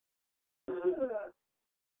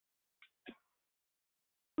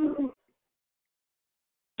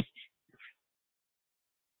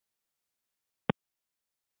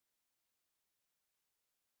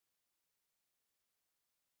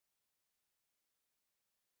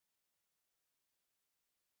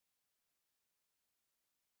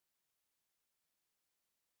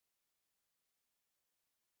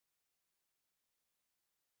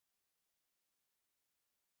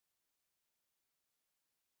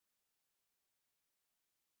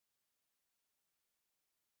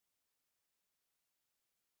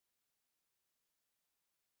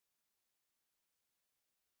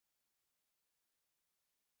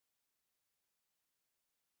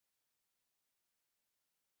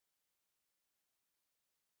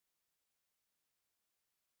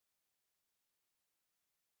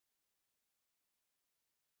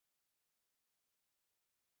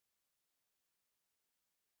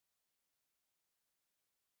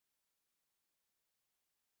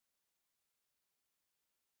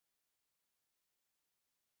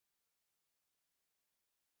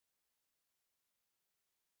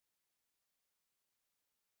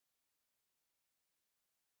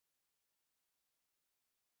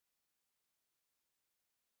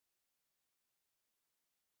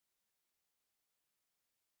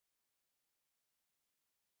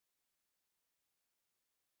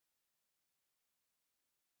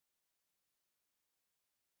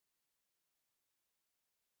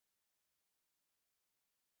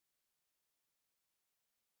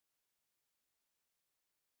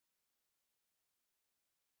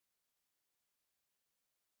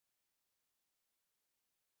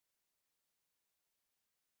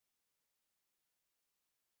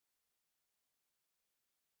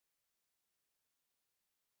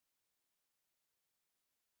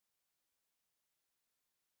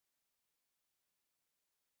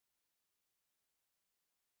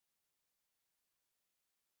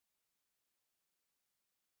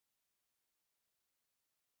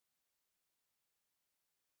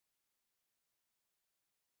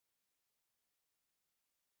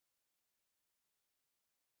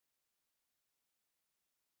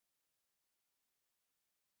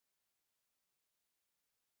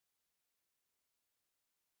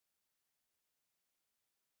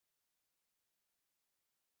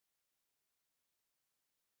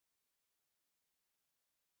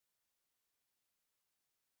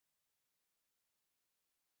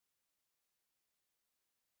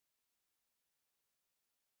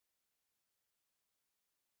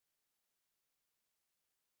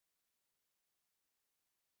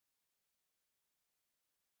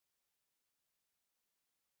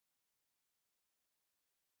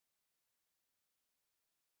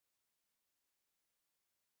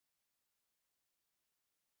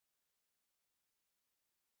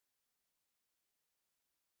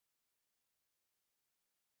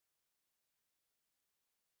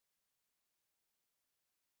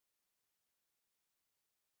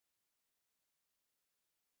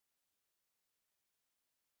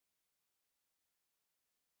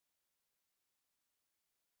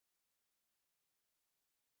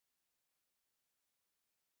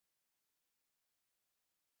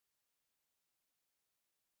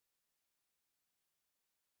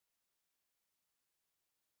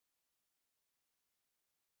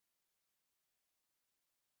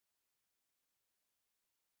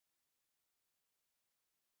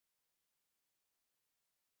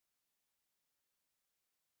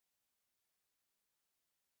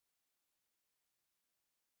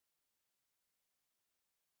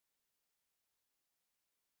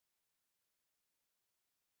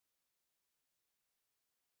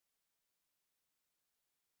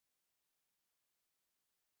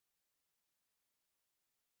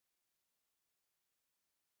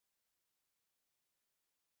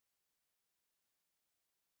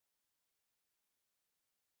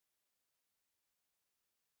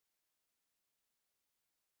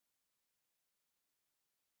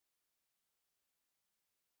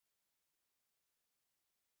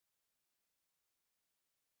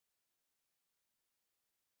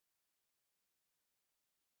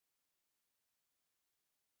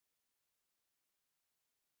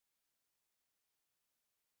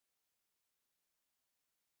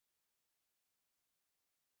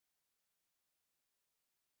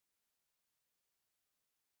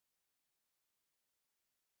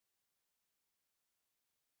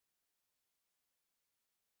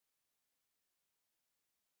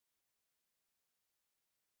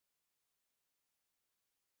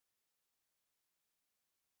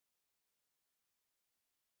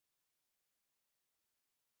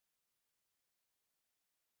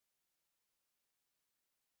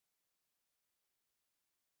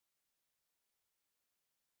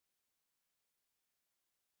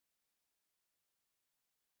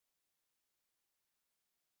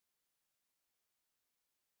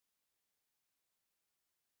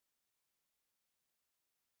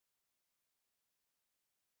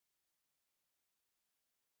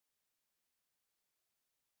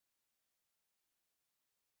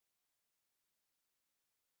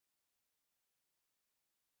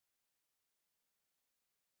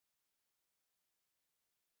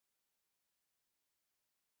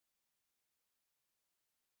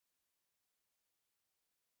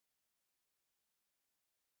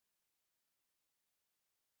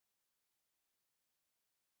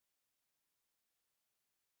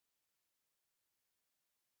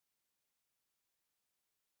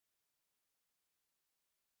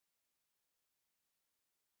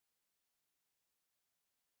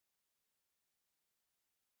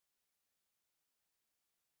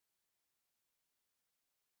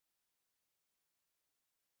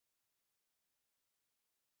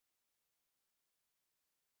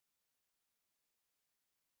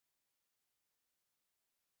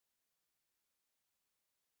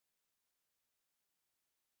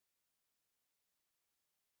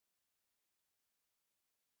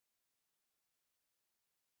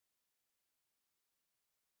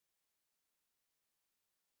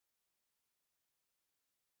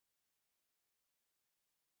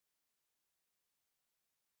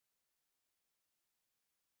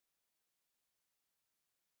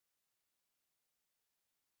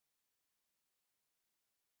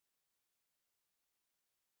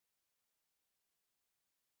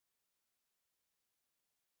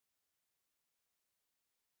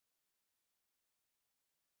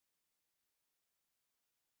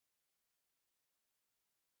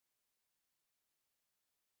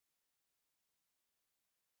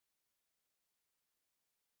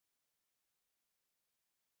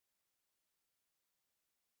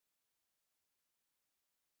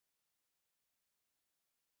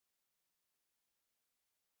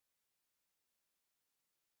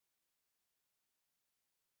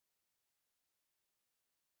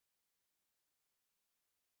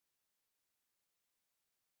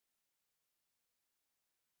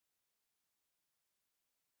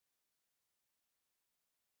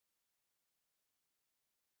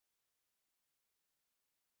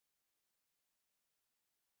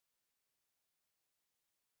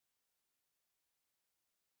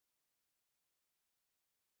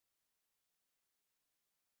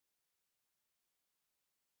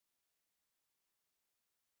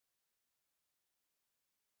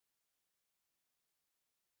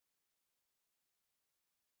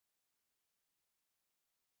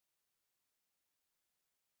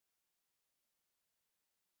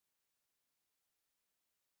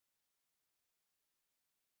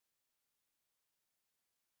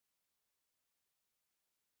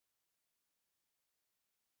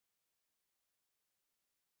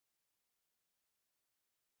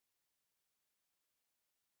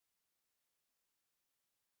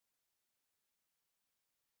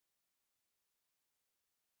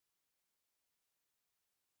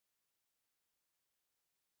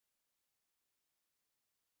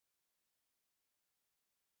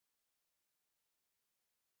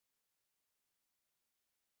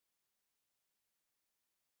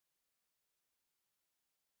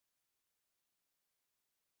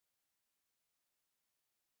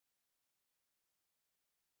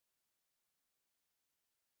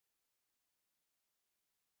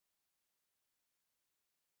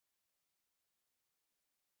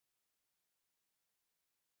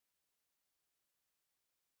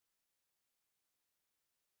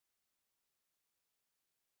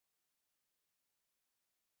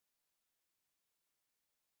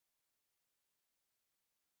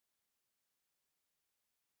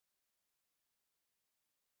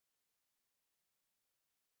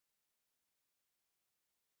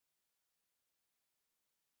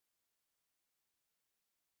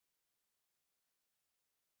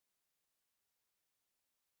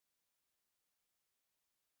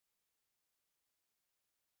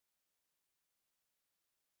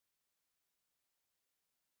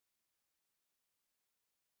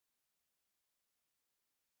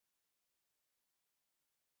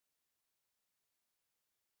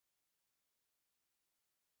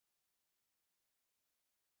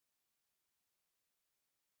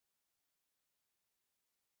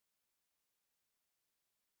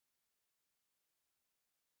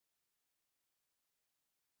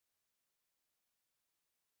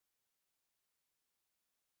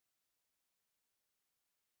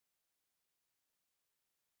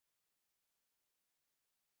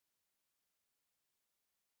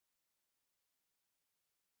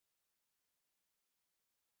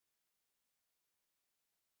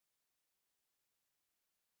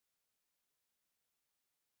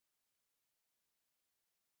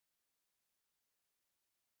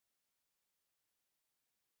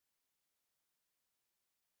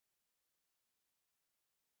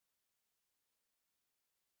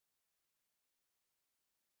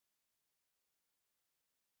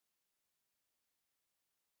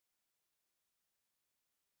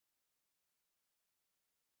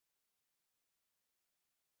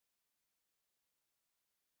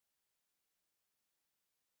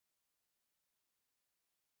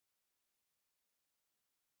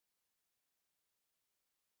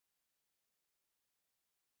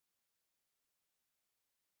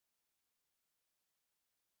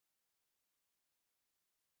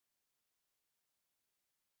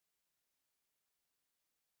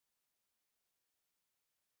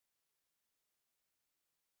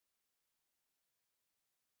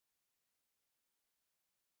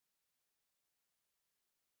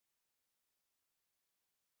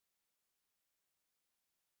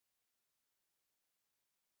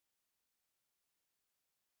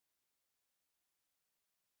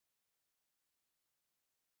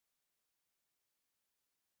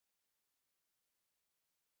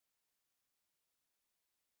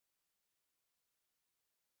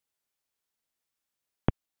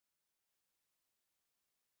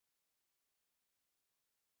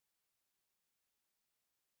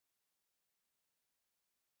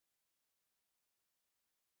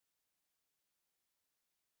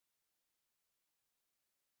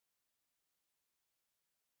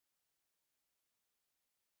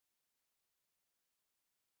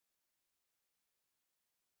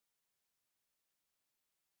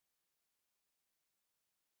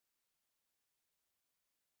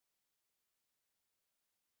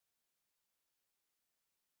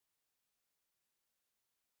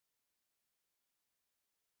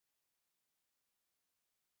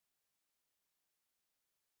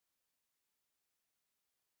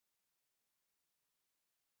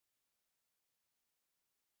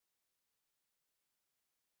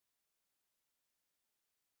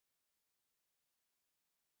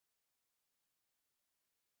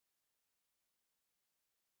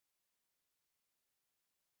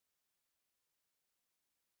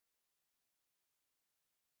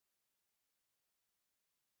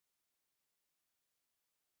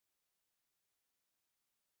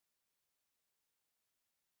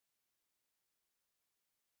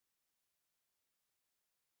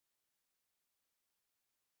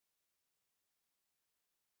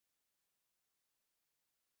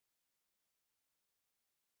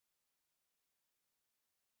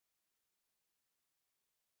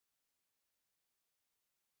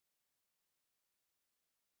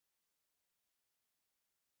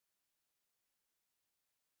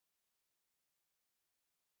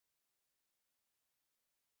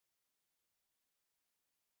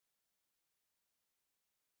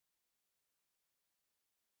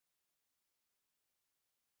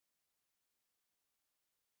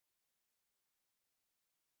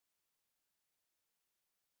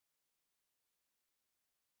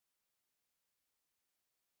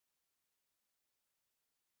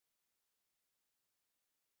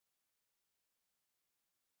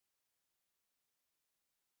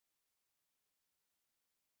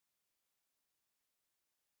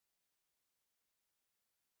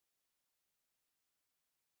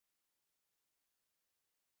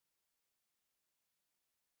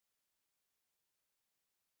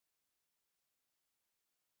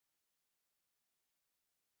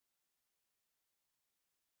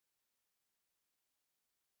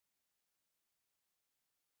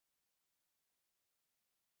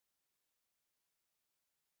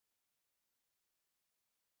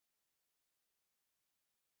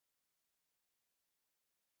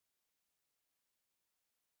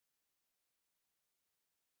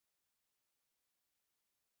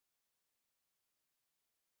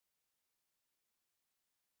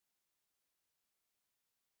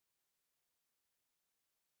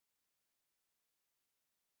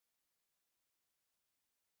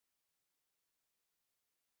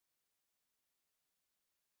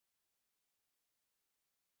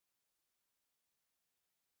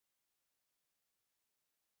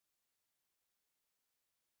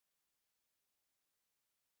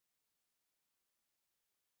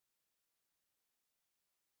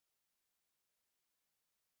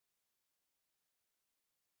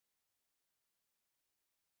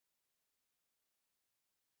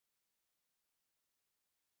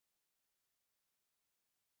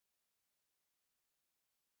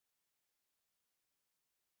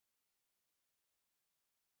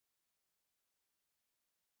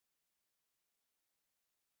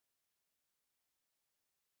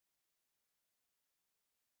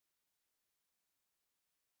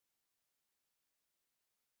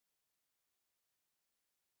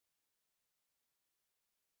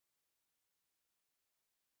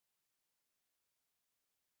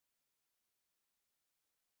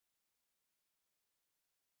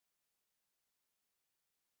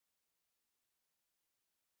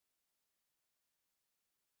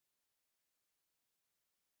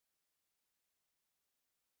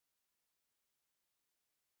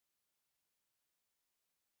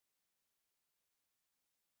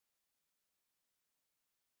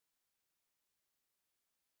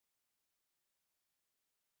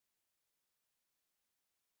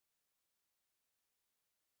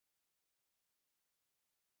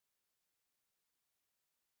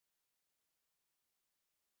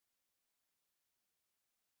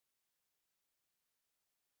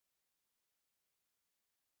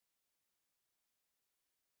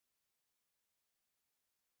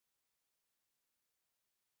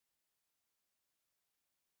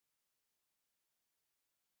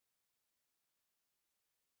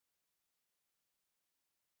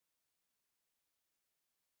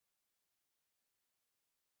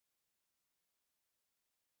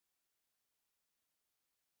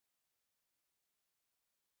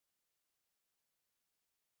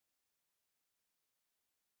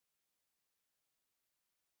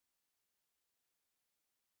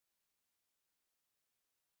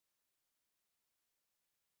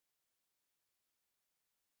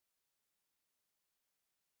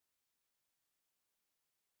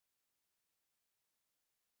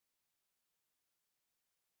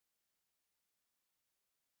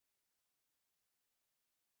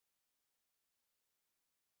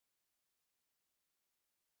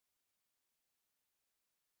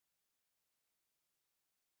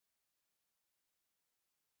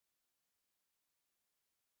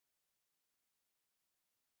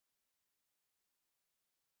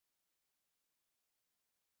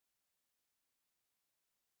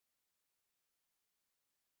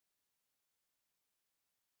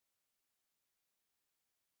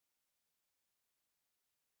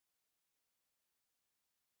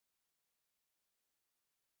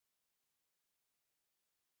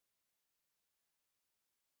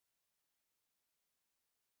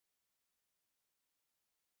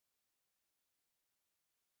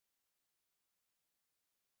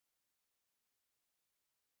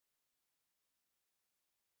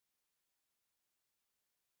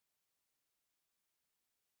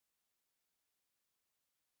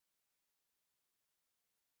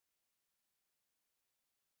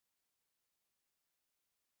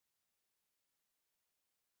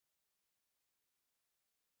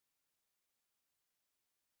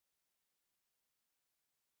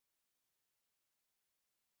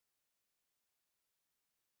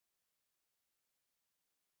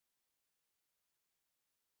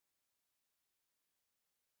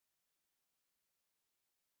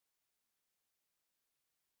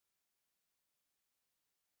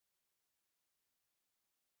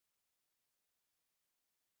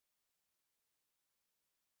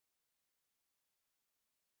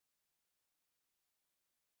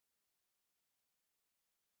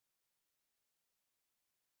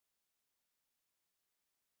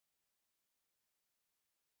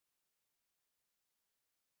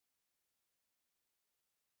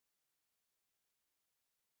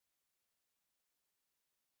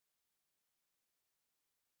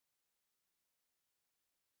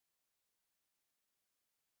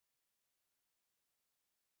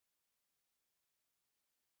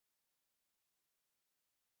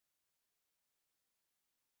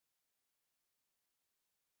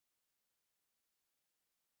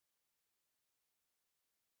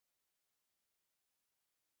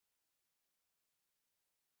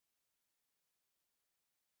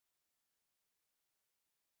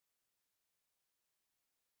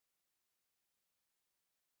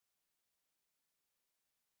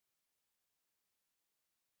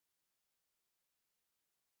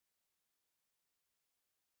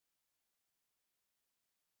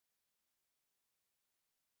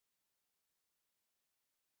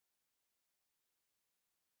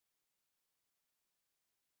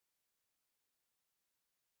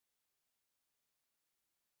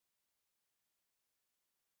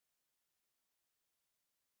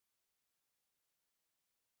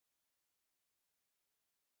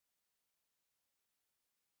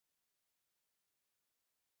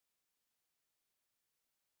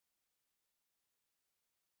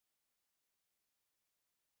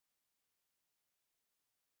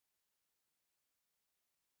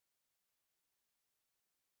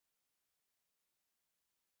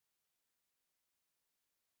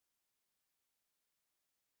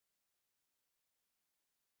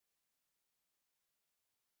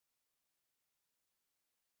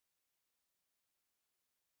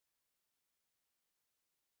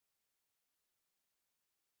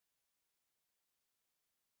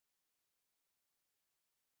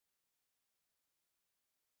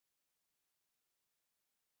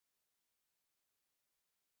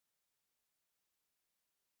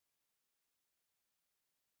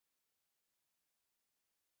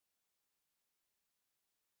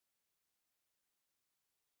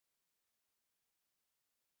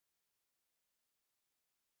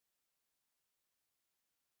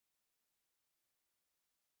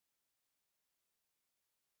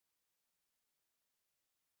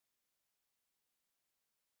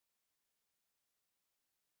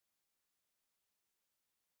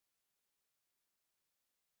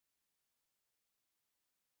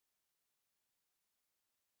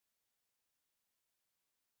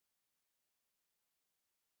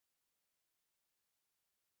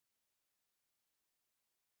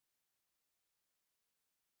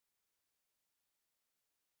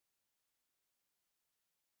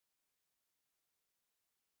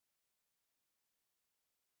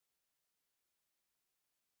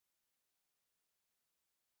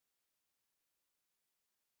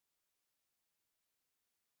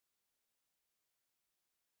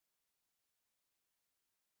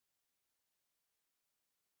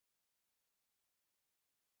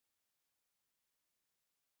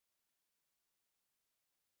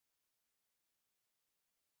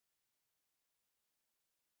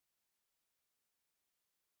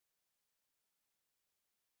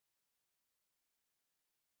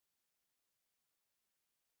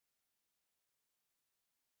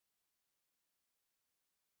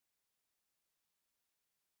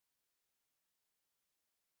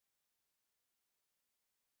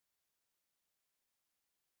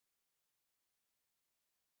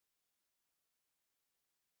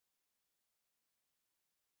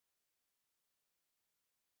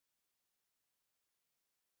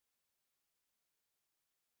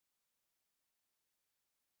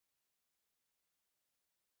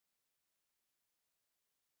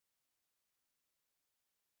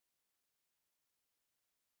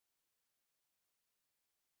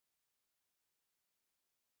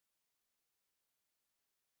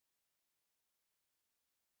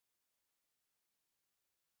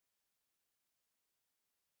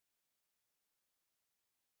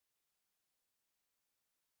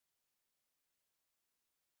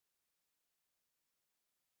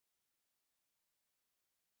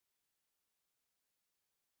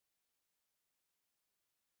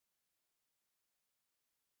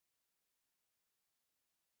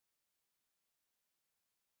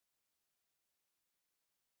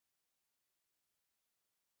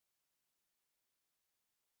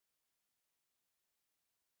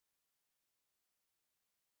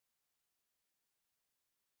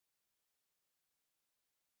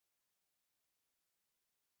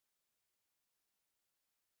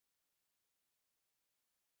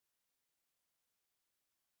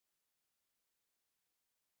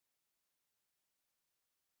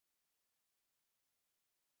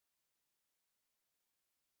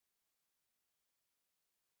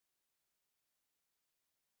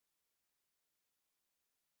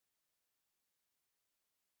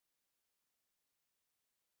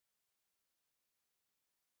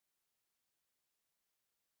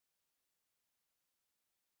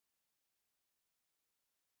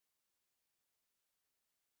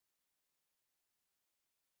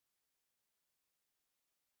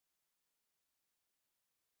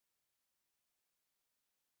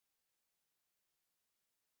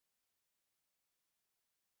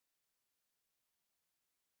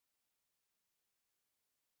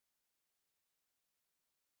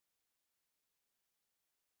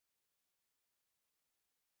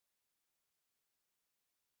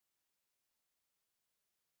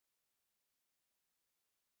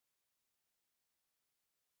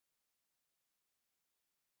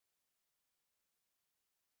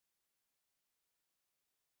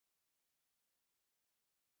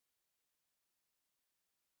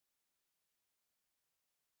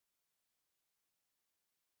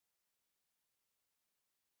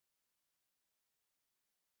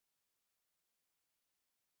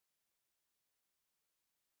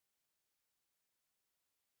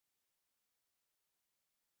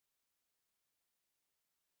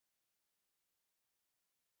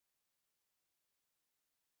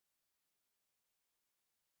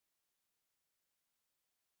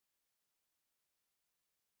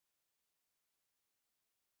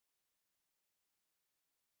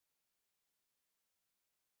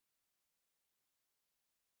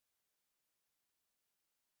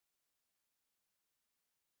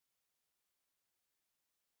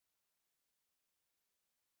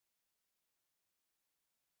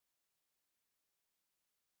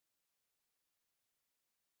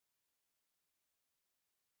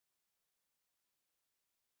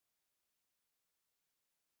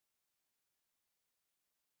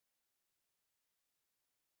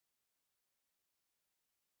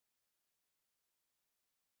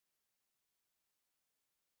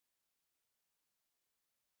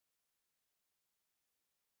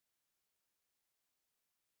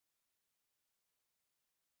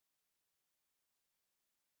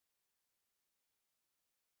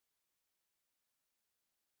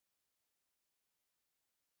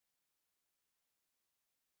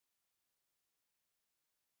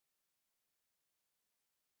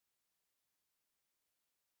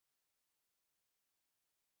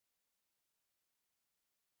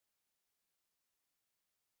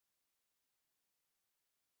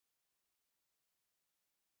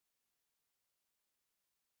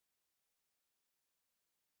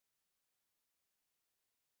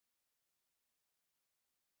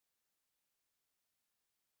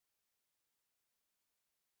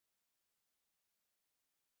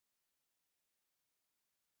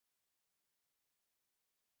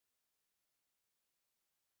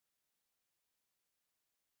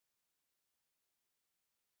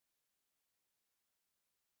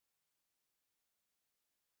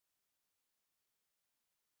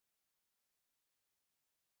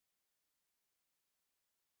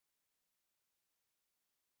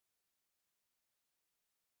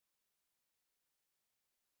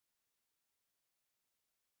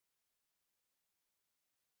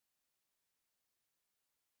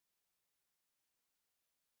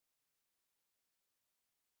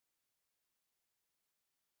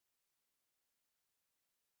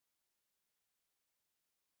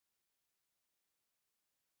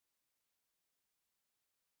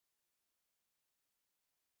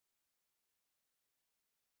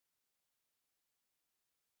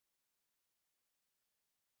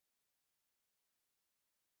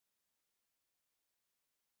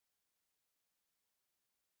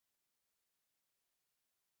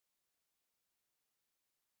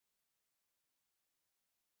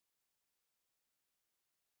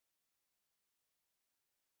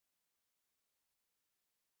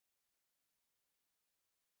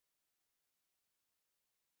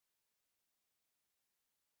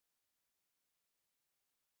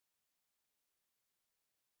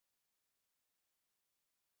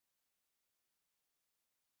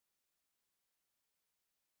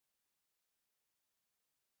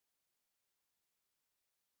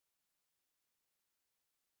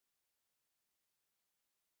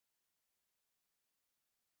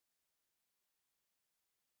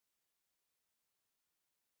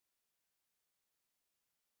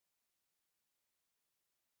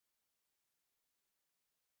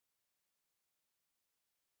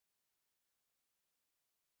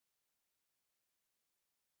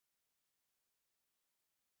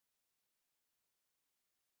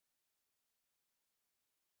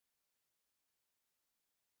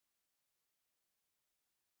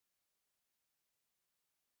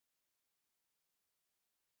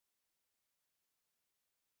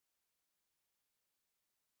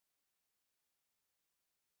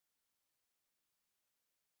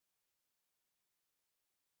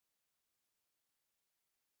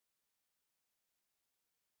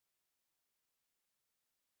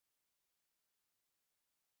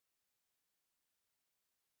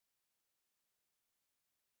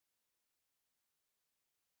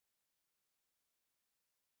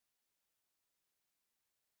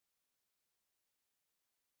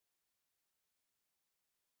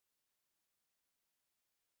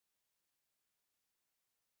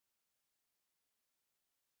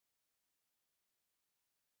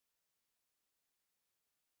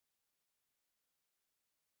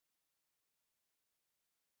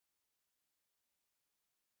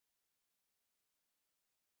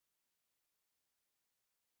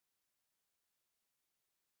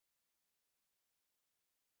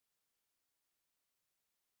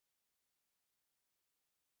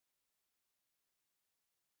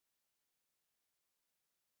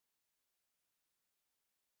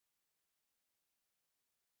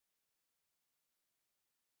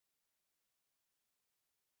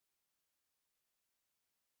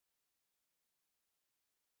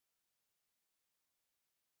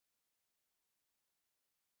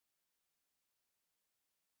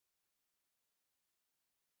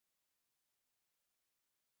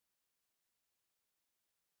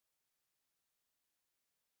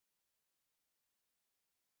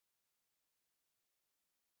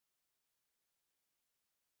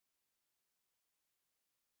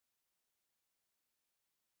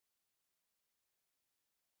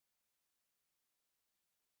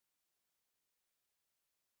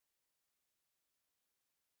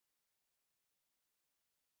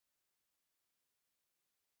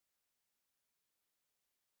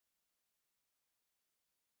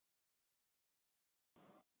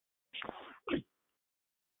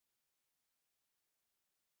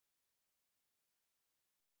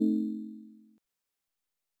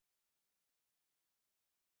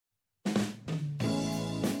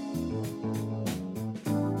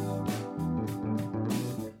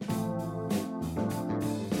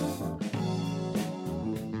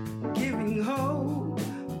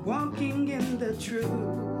 the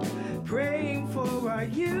truth, praying for our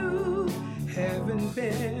youth. Haven't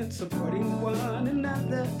been supporting one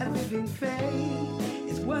another. A living faith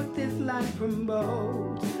is what this life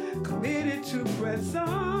promotes. Committed to press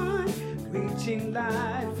on, reaching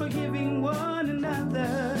light, forgiving one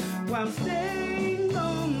another while staying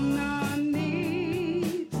on our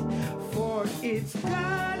knees. For it's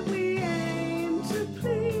God we aim to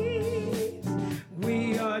please.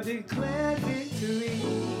 We are declared victory.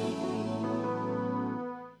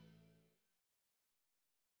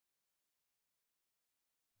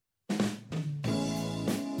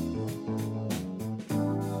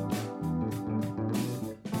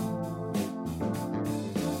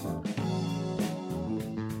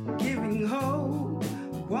 Giving hope,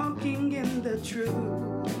 walking in the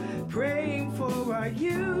truth, praying for our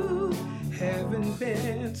youth. Haven't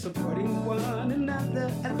been supporting one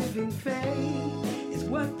another. A living faith is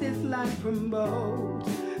what this life promotes.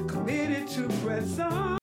 Committed to press on.